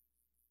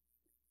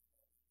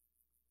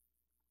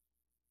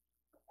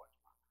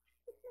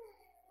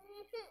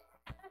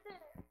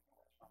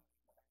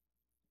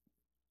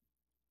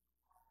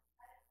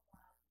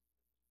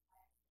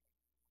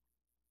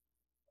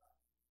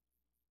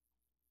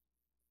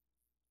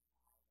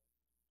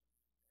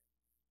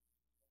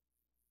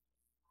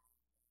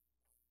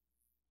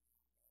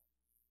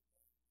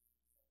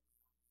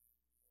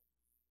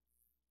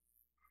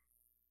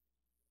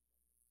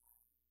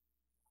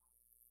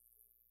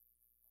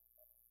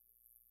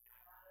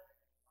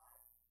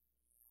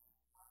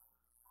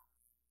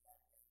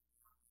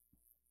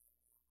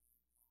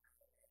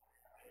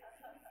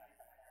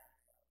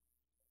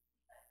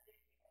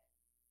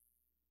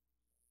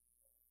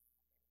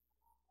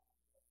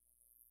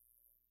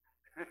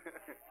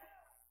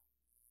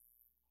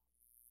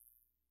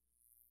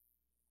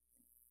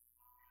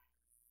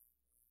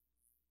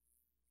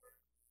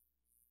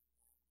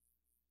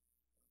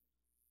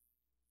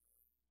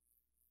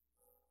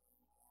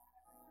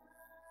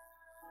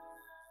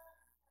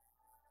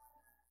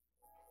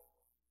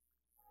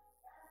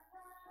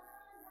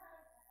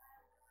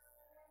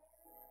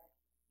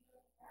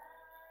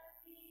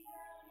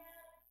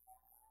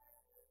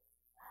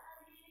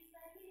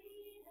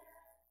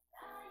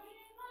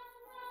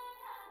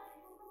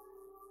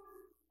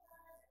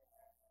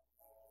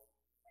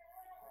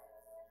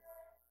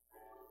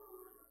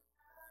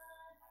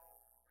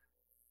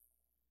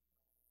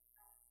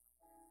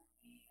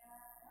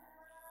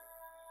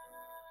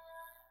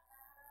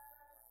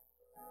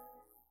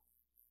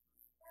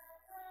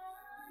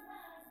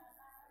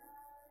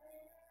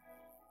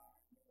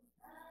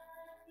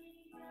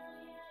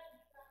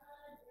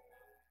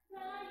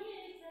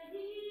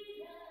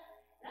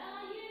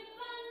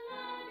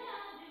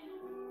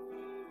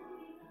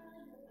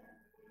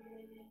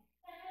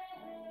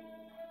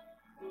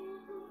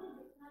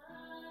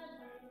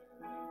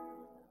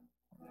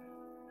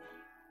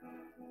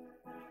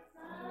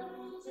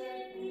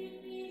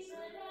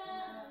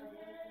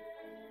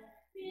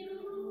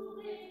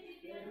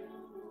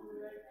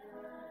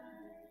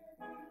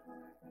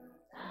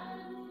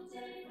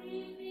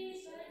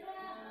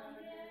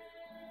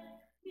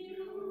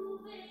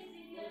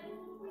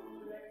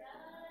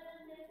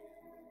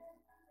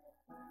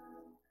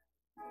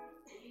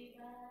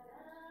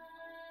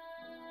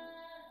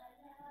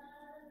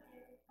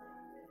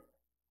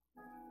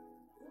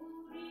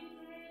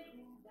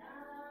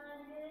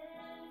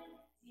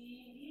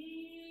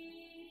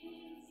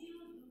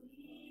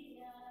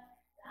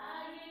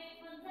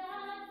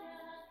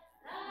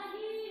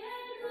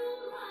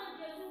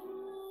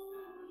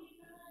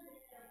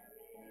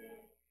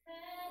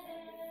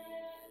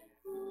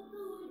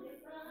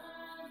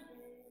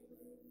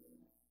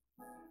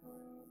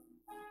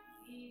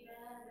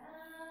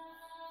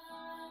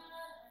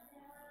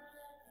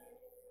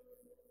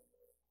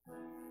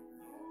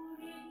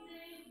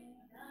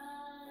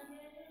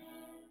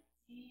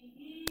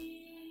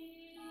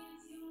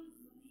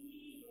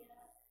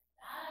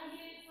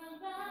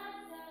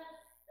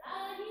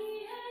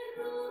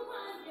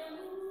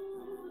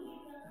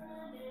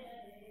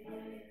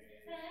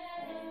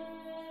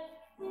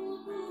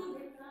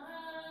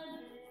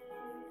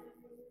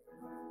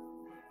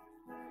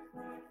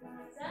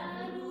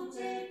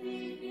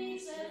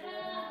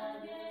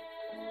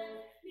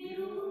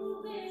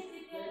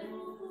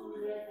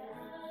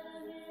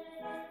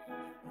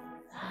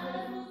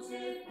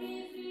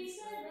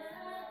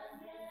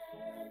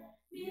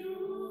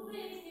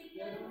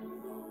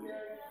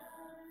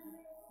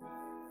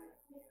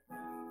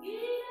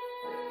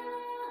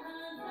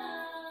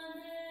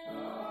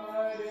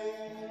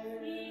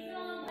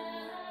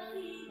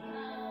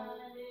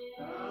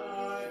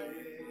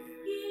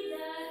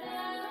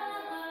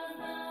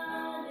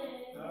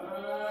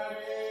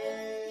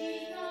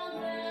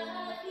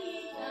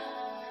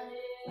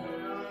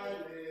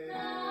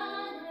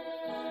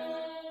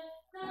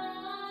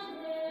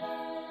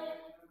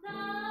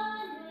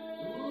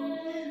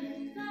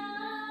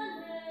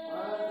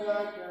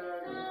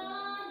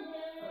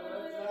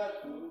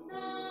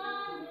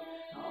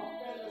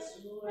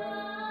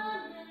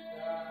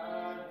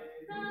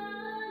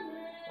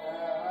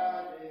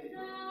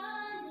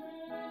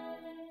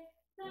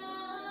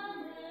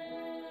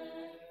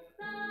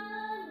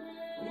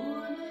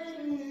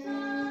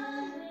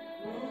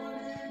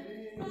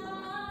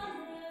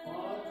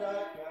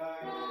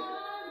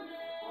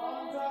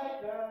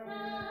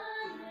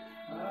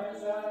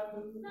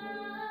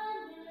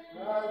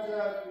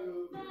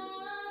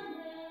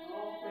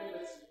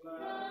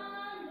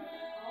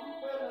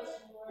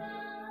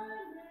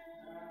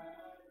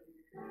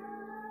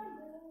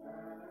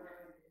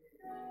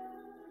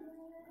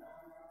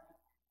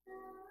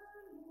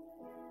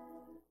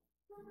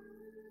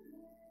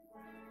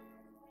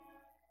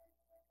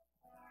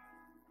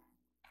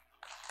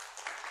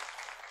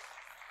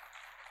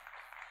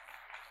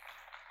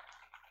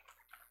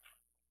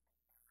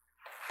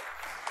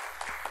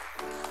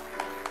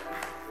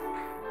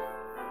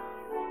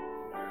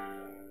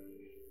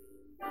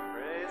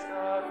 Praise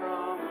God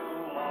from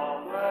whom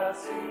all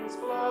blessings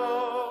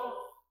flow.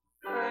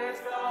 Praise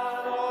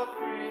God, all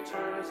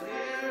creatures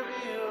here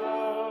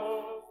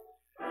below.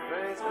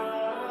 Praise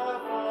God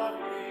above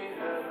the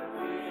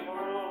heavenly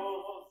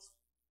host.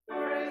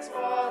 Praise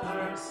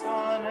Father,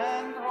 Son,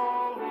 and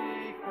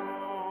Holy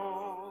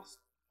Ghost.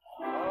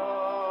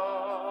 Amen.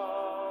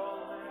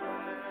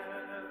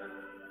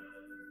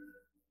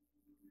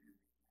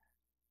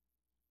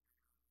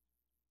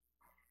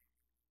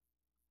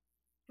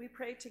 We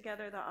pray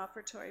together the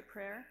offertory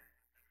prayer.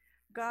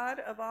 God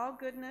of all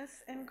goodness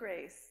and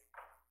grace,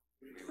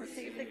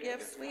 receive the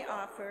gifts we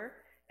offer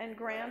and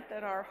grant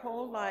that our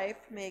whole life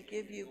may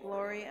give you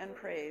glory and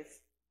praise.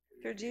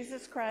 Through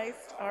Jesus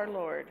Christ our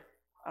Lord.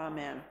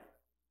 Amen.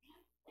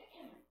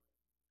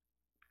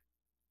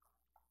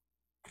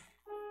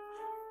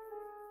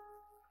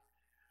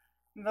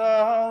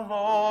 The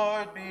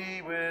Lord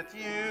be with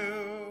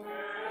you.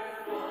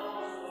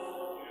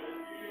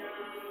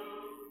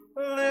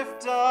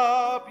 Lift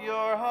up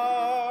your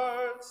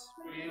hearts.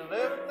 We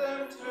lift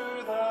them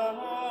to the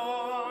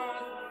Lord.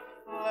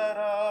 Let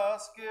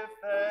us give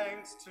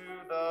thanks to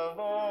the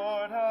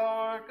Lord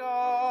our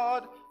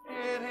God.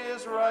 It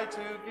is right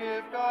to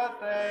give God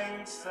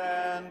thanks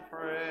and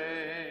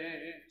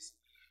praise.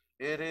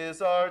 It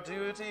is our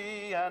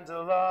duty and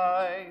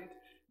delight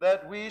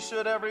that we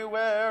should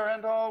everywhere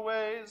and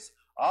always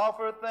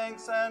offer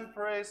thanks and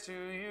praise to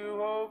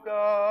you, O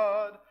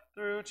God,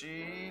 through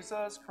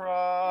Jesus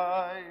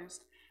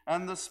Christ,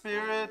 and the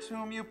Spirit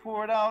whom you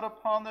poured out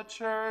upon the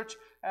church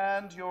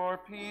and your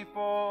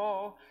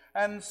people.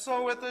 And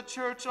so with the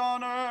church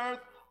on earth,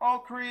 all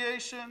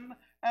creation,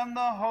 and the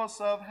hosts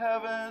of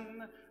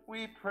heaven,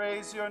 we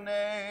praise your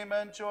name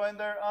and join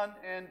their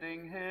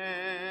unending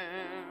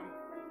hymn.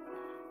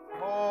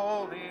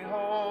 Holy,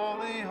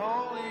 holy,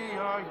 holy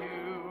are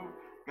you,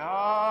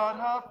 God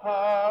of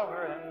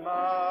power and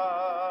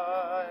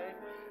might.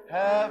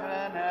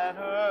 Heaven and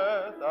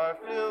earth are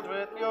filled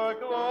with your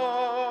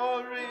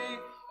glory.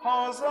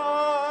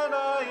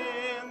 Hosanna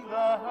in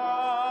the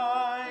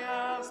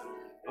highest.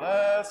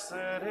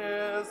 Blessed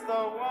is the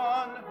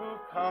one who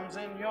comes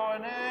in your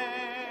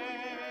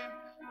name.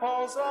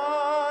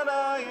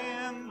 Hosanna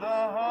in the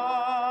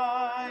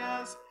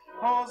highest.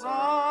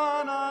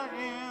 Hosanna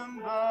in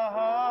the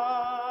highest.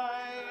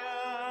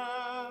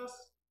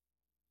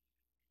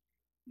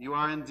 You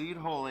are indeed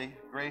holy,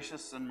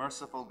 gracious, and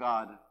merciful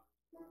God.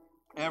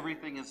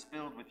 Everything is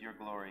filled with your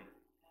glory.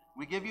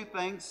 We give you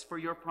thanks for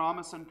your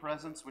promise and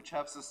presence, which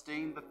have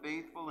sustained the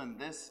faithful in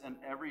this and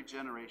every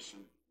generation.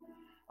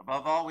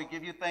 Above all, we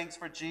give you thanks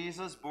for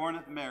Jesus, born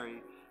of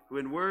Mary, who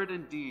in word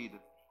and deed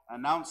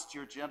announced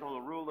your gentle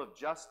rule of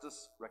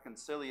justice,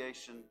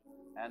 reconciliation,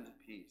 and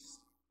peace.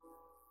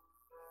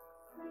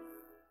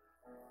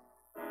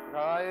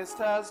 Christ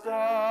has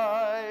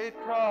died,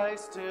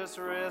 Christ is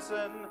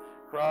risen,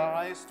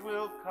 Christ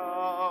will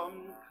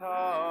come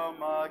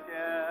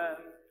again.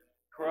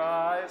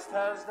 Christ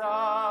has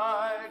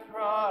died,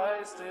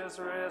 Christ is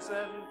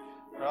risen,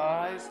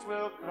 Christ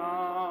will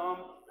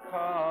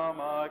come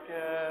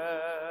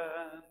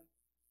again.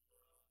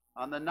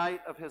 On the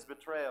night of his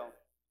betrayal,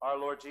 our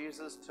Lord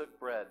Jesus took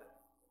bread,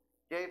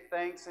 gave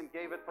thanks and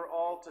gave it for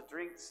all to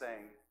drink,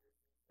 saying,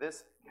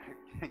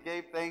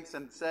 gave thanks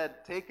and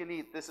said, "Take and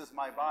eat, this is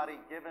my body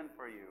given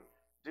for you.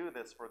 Do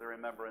this for the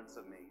remembrance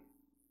of me."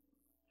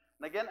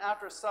 And again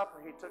after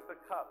supper he took the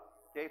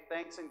cup, gave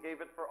thanks and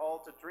gave it for all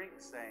to drink,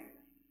 saying,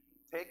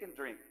 "Take and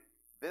drink.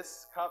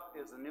 This cup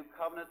is the new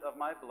covenant of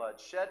my blood,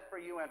 shed for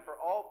you and for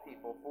all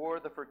people for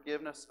the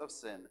forgiveness of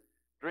sin.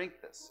 Drink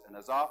this, and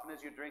as often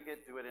as you drink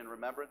it, do it in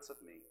remembrance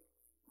of me."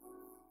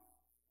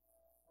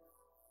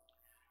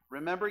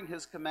 Remembering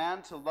his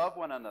command to love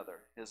one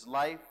another, his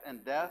life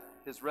and death,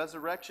 his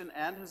resurrection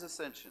and his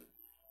ascension,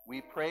 we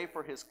pray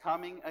for his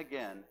coming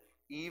again,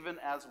 even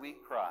as we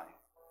cry.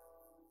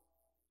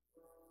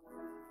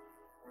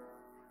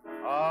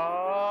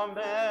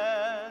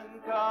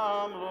 Amen.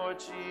 Come, Lord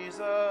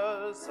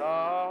Jesus.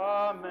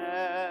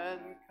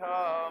 Amen.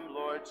 Come,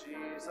 Lord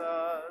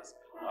Jesus.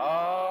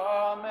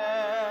 Amen.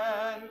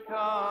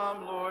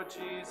 Come, Lord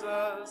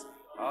Jesus.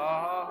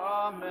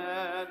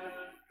 Amen.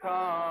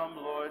 Come,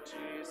 Lord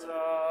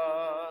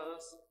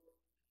Jesus.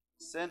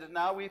 Send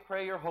now, we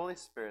pray, your Holy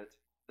Spirit,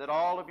 that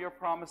all of your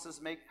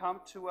promises may come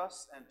to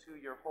us and to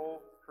your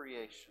whole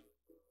creation.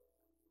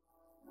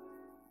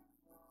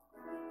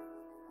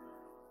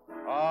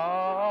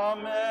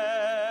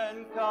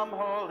 Amen. Come,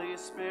 Holy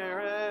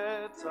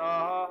Spirit.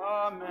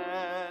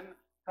 Amen.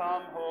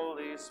 Come,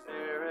 Holy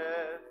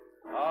Spirit.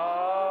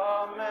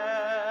 Amen.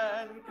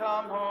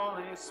 Come,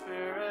 Holy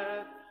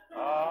Spirit.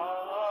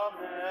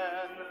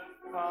 Amen.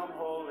 Come,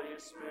 Holy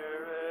Spirit.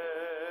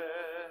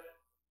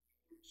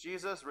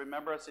 Jesus,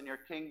 remember us in your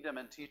kingdom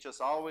and teach us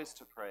always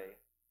to pray.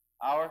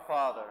 Our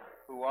Father,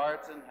 who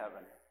art in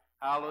heaven,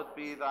 hallowed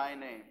be thy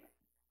name.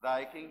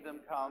 Thy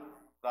kingdom come,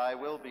 thy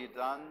will be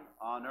done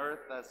on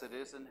earth as it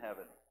is in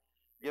heaven.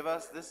 Give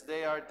us this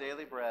day our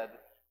daily bread,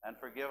 and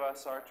forgive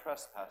us our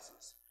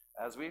trespasses,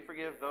 as we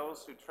forgive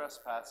those who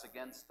trespass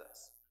against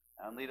us.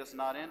 And lead us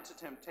not into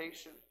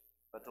temptation,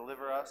 but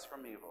deliver us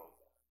from evil.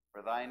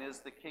 For thine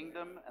is the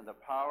kingdom, and the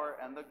power,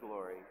 and the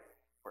glory,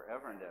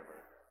 forever and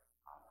ever.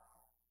 Amen.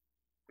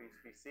 Please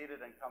be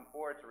seated and come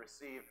forward to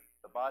receive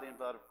the body and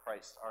blood of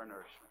Christ, our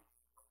nourishment.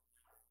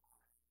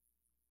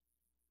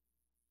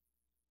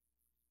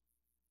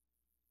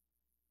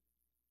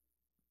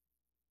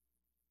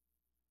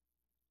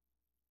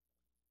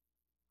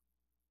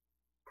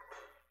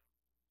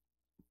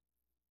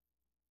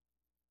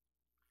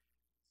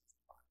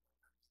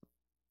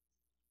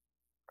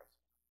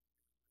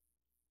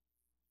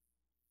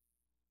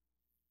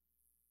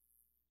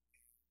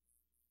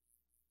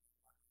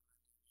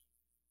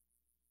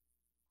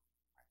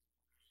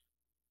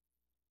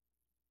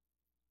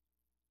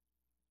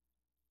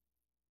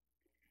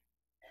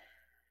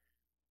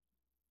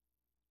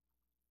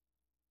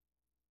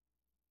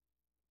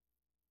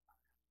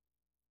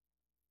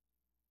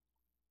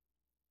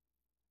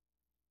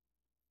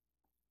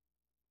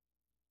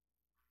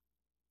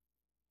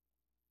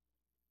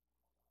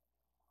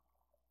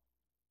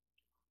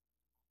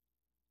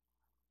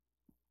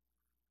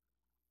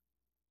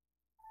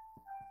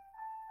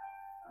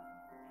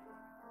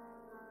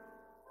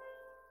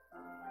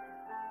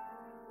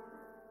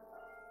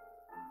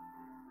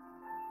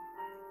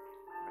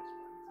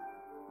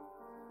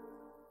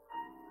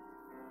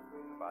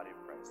 body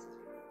of Christ is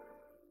given.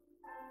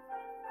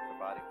 The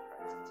body of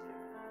Christ is given.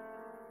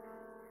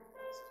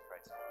 This is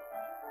Christ's body. This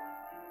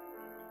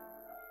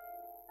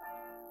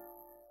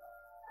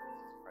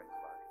is Christ's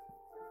body. This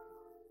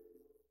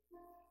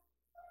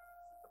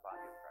is the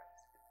body of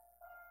Christ given.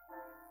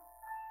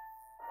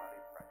 The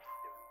body of Christ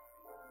given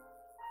for you.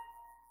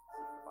 This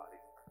is the body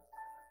of Christ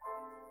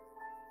given.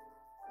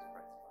 This is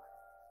Christ's body.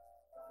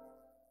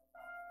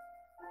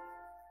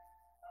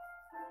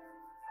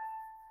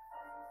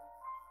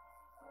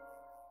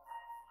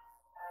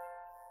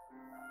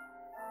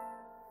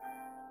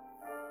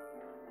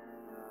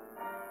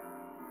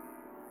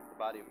 The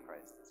body of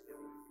Christ is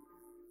given.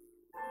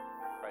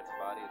 Christ's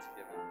body is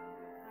given.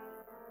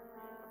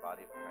 The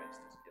body of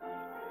Christ is given.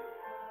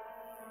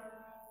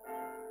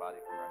 The body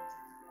of Christ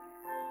is given.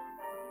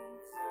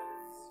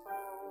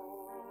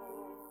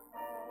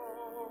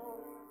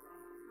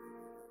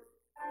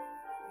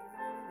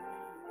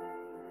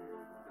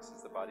 This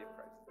is the body of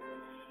Christ.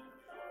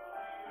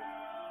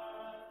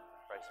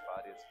 Christ's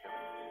body is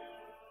given.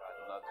 God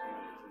loves you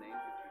in his name,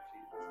 but you,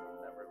 Jesus, will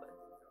never let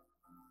you go.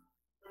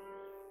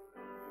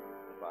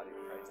 The body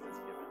of Christ is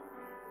given.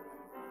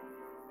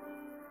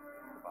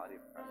 The body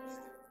of Christ is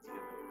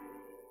given.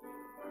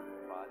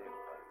 The body of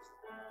Christ is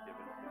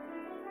given.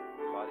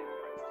 The body of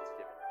Christ is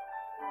given.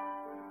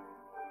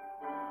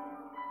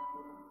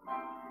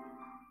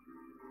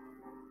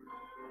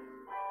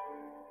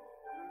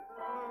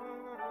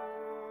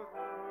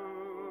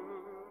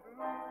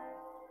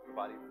 The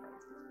body of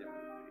Christ is given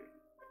for you.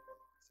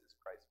 This is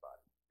Christ's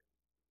body.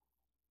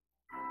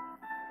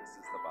 This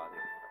is the body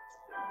of Christ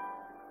given.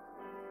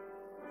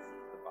 This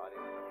is the body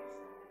of Christ.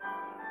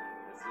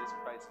 This is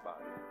Christ's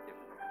body given.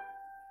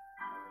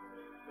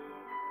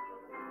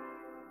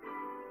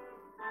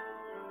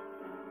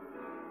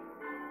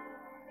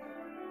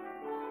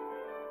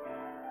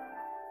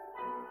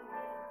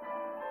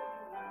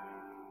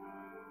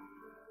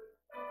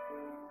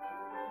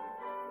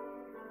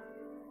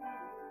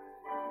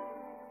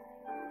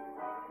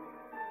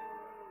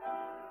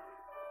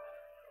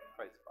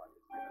 Christ's body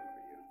is given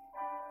for you.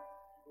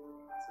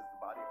 This is the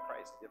body of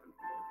Christ given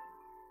for you.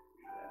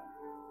 Yeah.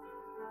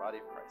 The body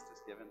of Christ is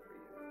given for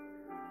you.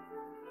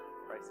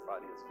 Christ's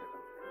body is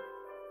given for you.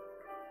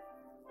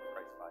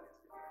 Christ's body is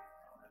given.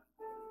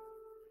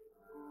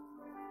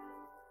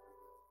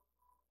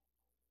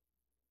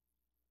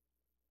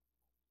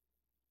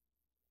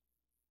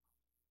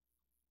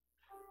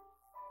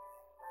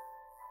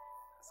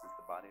 This is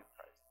the body of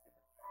Christ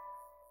given.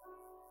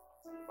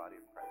 This is the body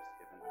of Christ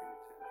given for you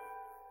too.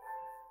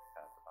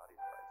 The body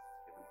of Christ is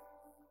given.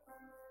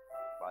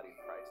 The body of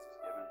Christ is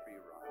given for you,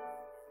 Ron.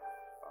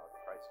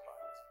 Christ's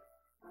body is given.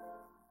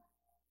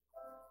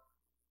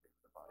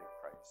 The body of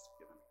Christ is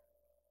given.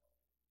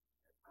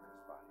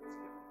 Christ's body is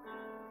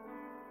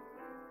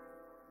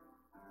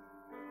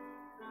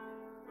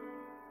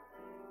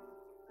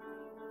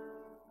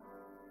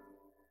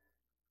given.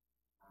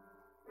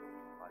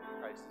 The body of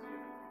Christ is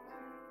given.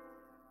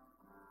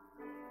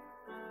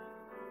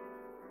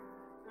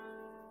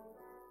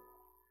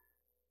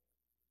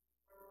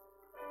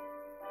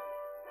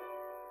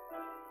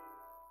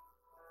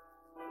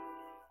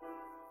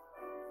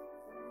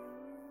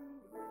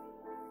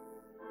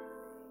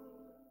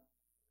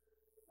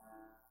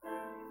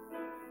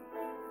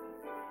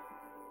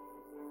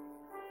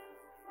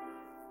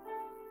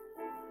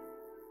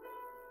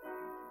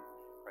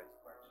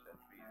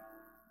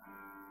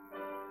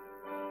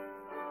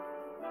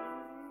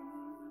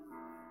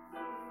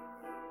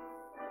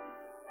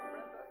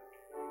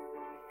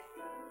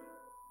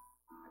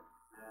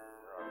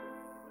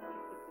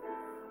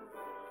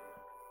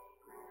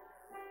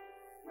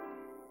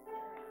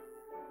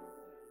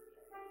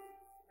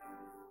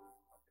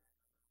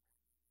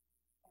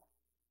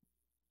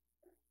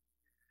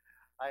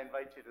 I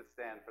invite you to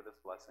stand for this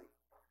blessing.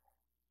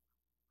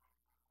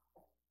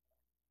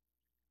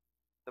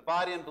 The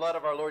body and blood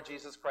of our Lord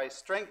Jesus Christ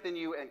strengthen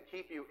you and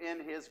keep you in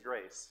his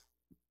grace.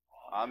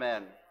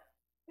 Amen.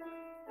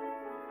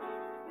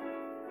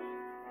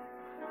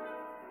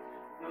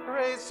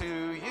 Praise to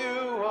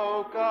you,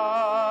 O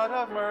God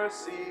of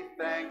mercy.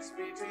 Thanks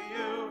be to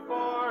you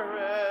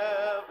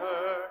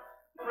forever.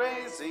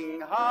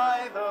 Raising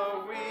high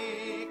the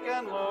weak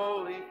and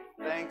lowly.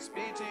 Thanks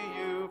be to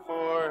you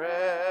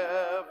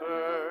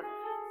forever.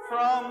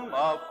 From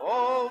of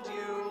old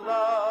you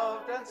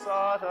loved and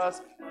sought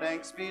us.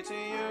 Thanks be to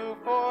you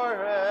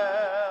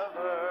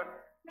forever.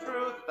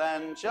 Truth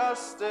and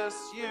justice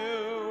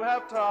you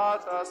have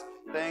taught us.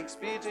 Thanks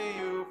be to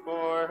you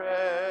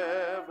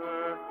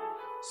forever.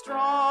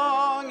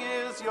 Strong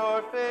is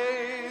your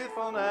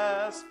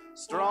faithfulness.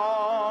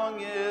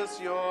 Strong is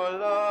your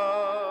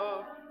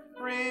love.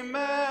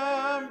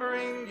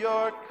 Remembering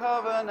your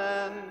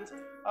covenant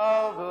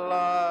of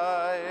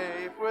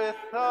life with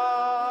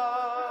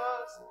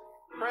us.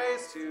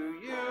 Praise to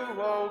you,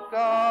 O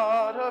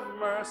God of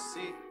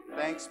mercy.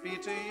 Thanks be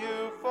to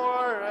you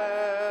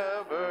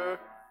forever.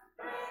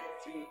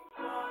 Raising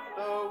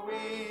the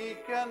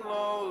weak and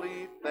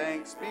lowly.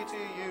 Thanks be to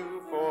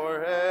you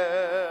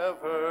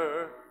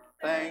forever.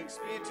 Thanks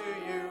be to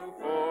you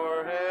forever.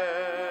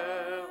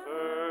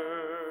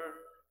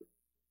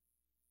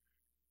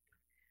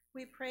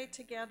 We pray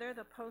together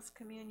the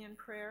post-communion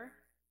prayer.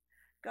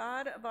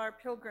 God of our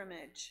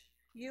pilgrimage,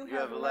 you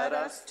have led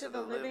us to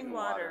the living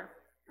water.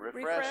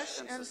 Refresh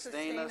and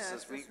sustain us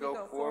as we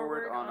go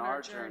forward on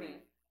our journey.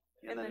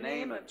 In the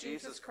name of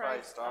Jesus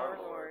Christ our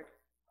Lord.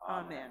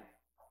 Amen.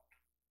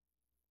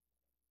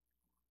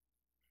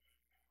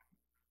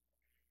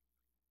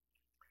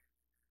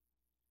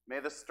 May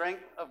the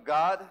strength of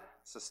God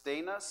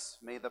sustain us.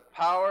 May the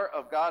power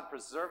of God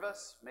preserve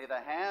us. May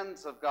the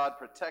hands of God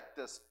protect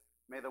us.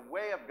 May the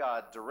way of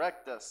God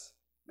direct us.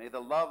 May the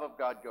love of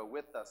God go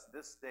with us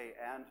this day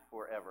and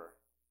forever.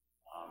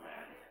 Amen.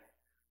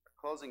 Our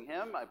closing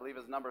hymn, I believe,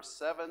 is number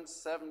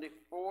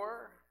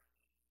 774.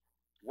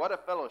 What a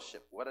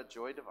fellowship, what a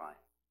joy divine.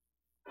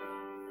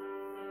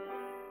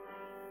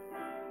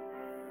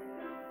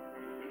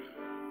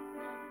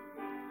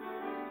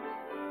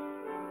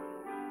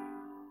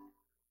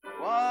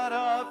 What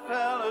a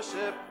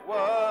fellowship,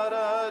 what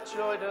a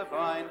joy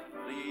divine,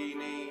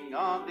 leaning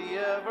on the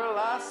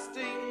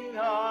everlasting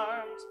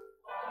arms.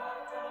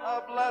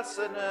 A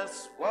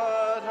blessedness,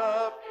 what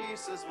a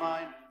peace is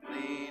mine,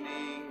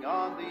 leaning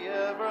on the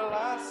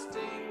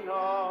everlasting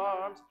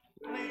arms.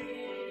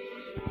 Leaning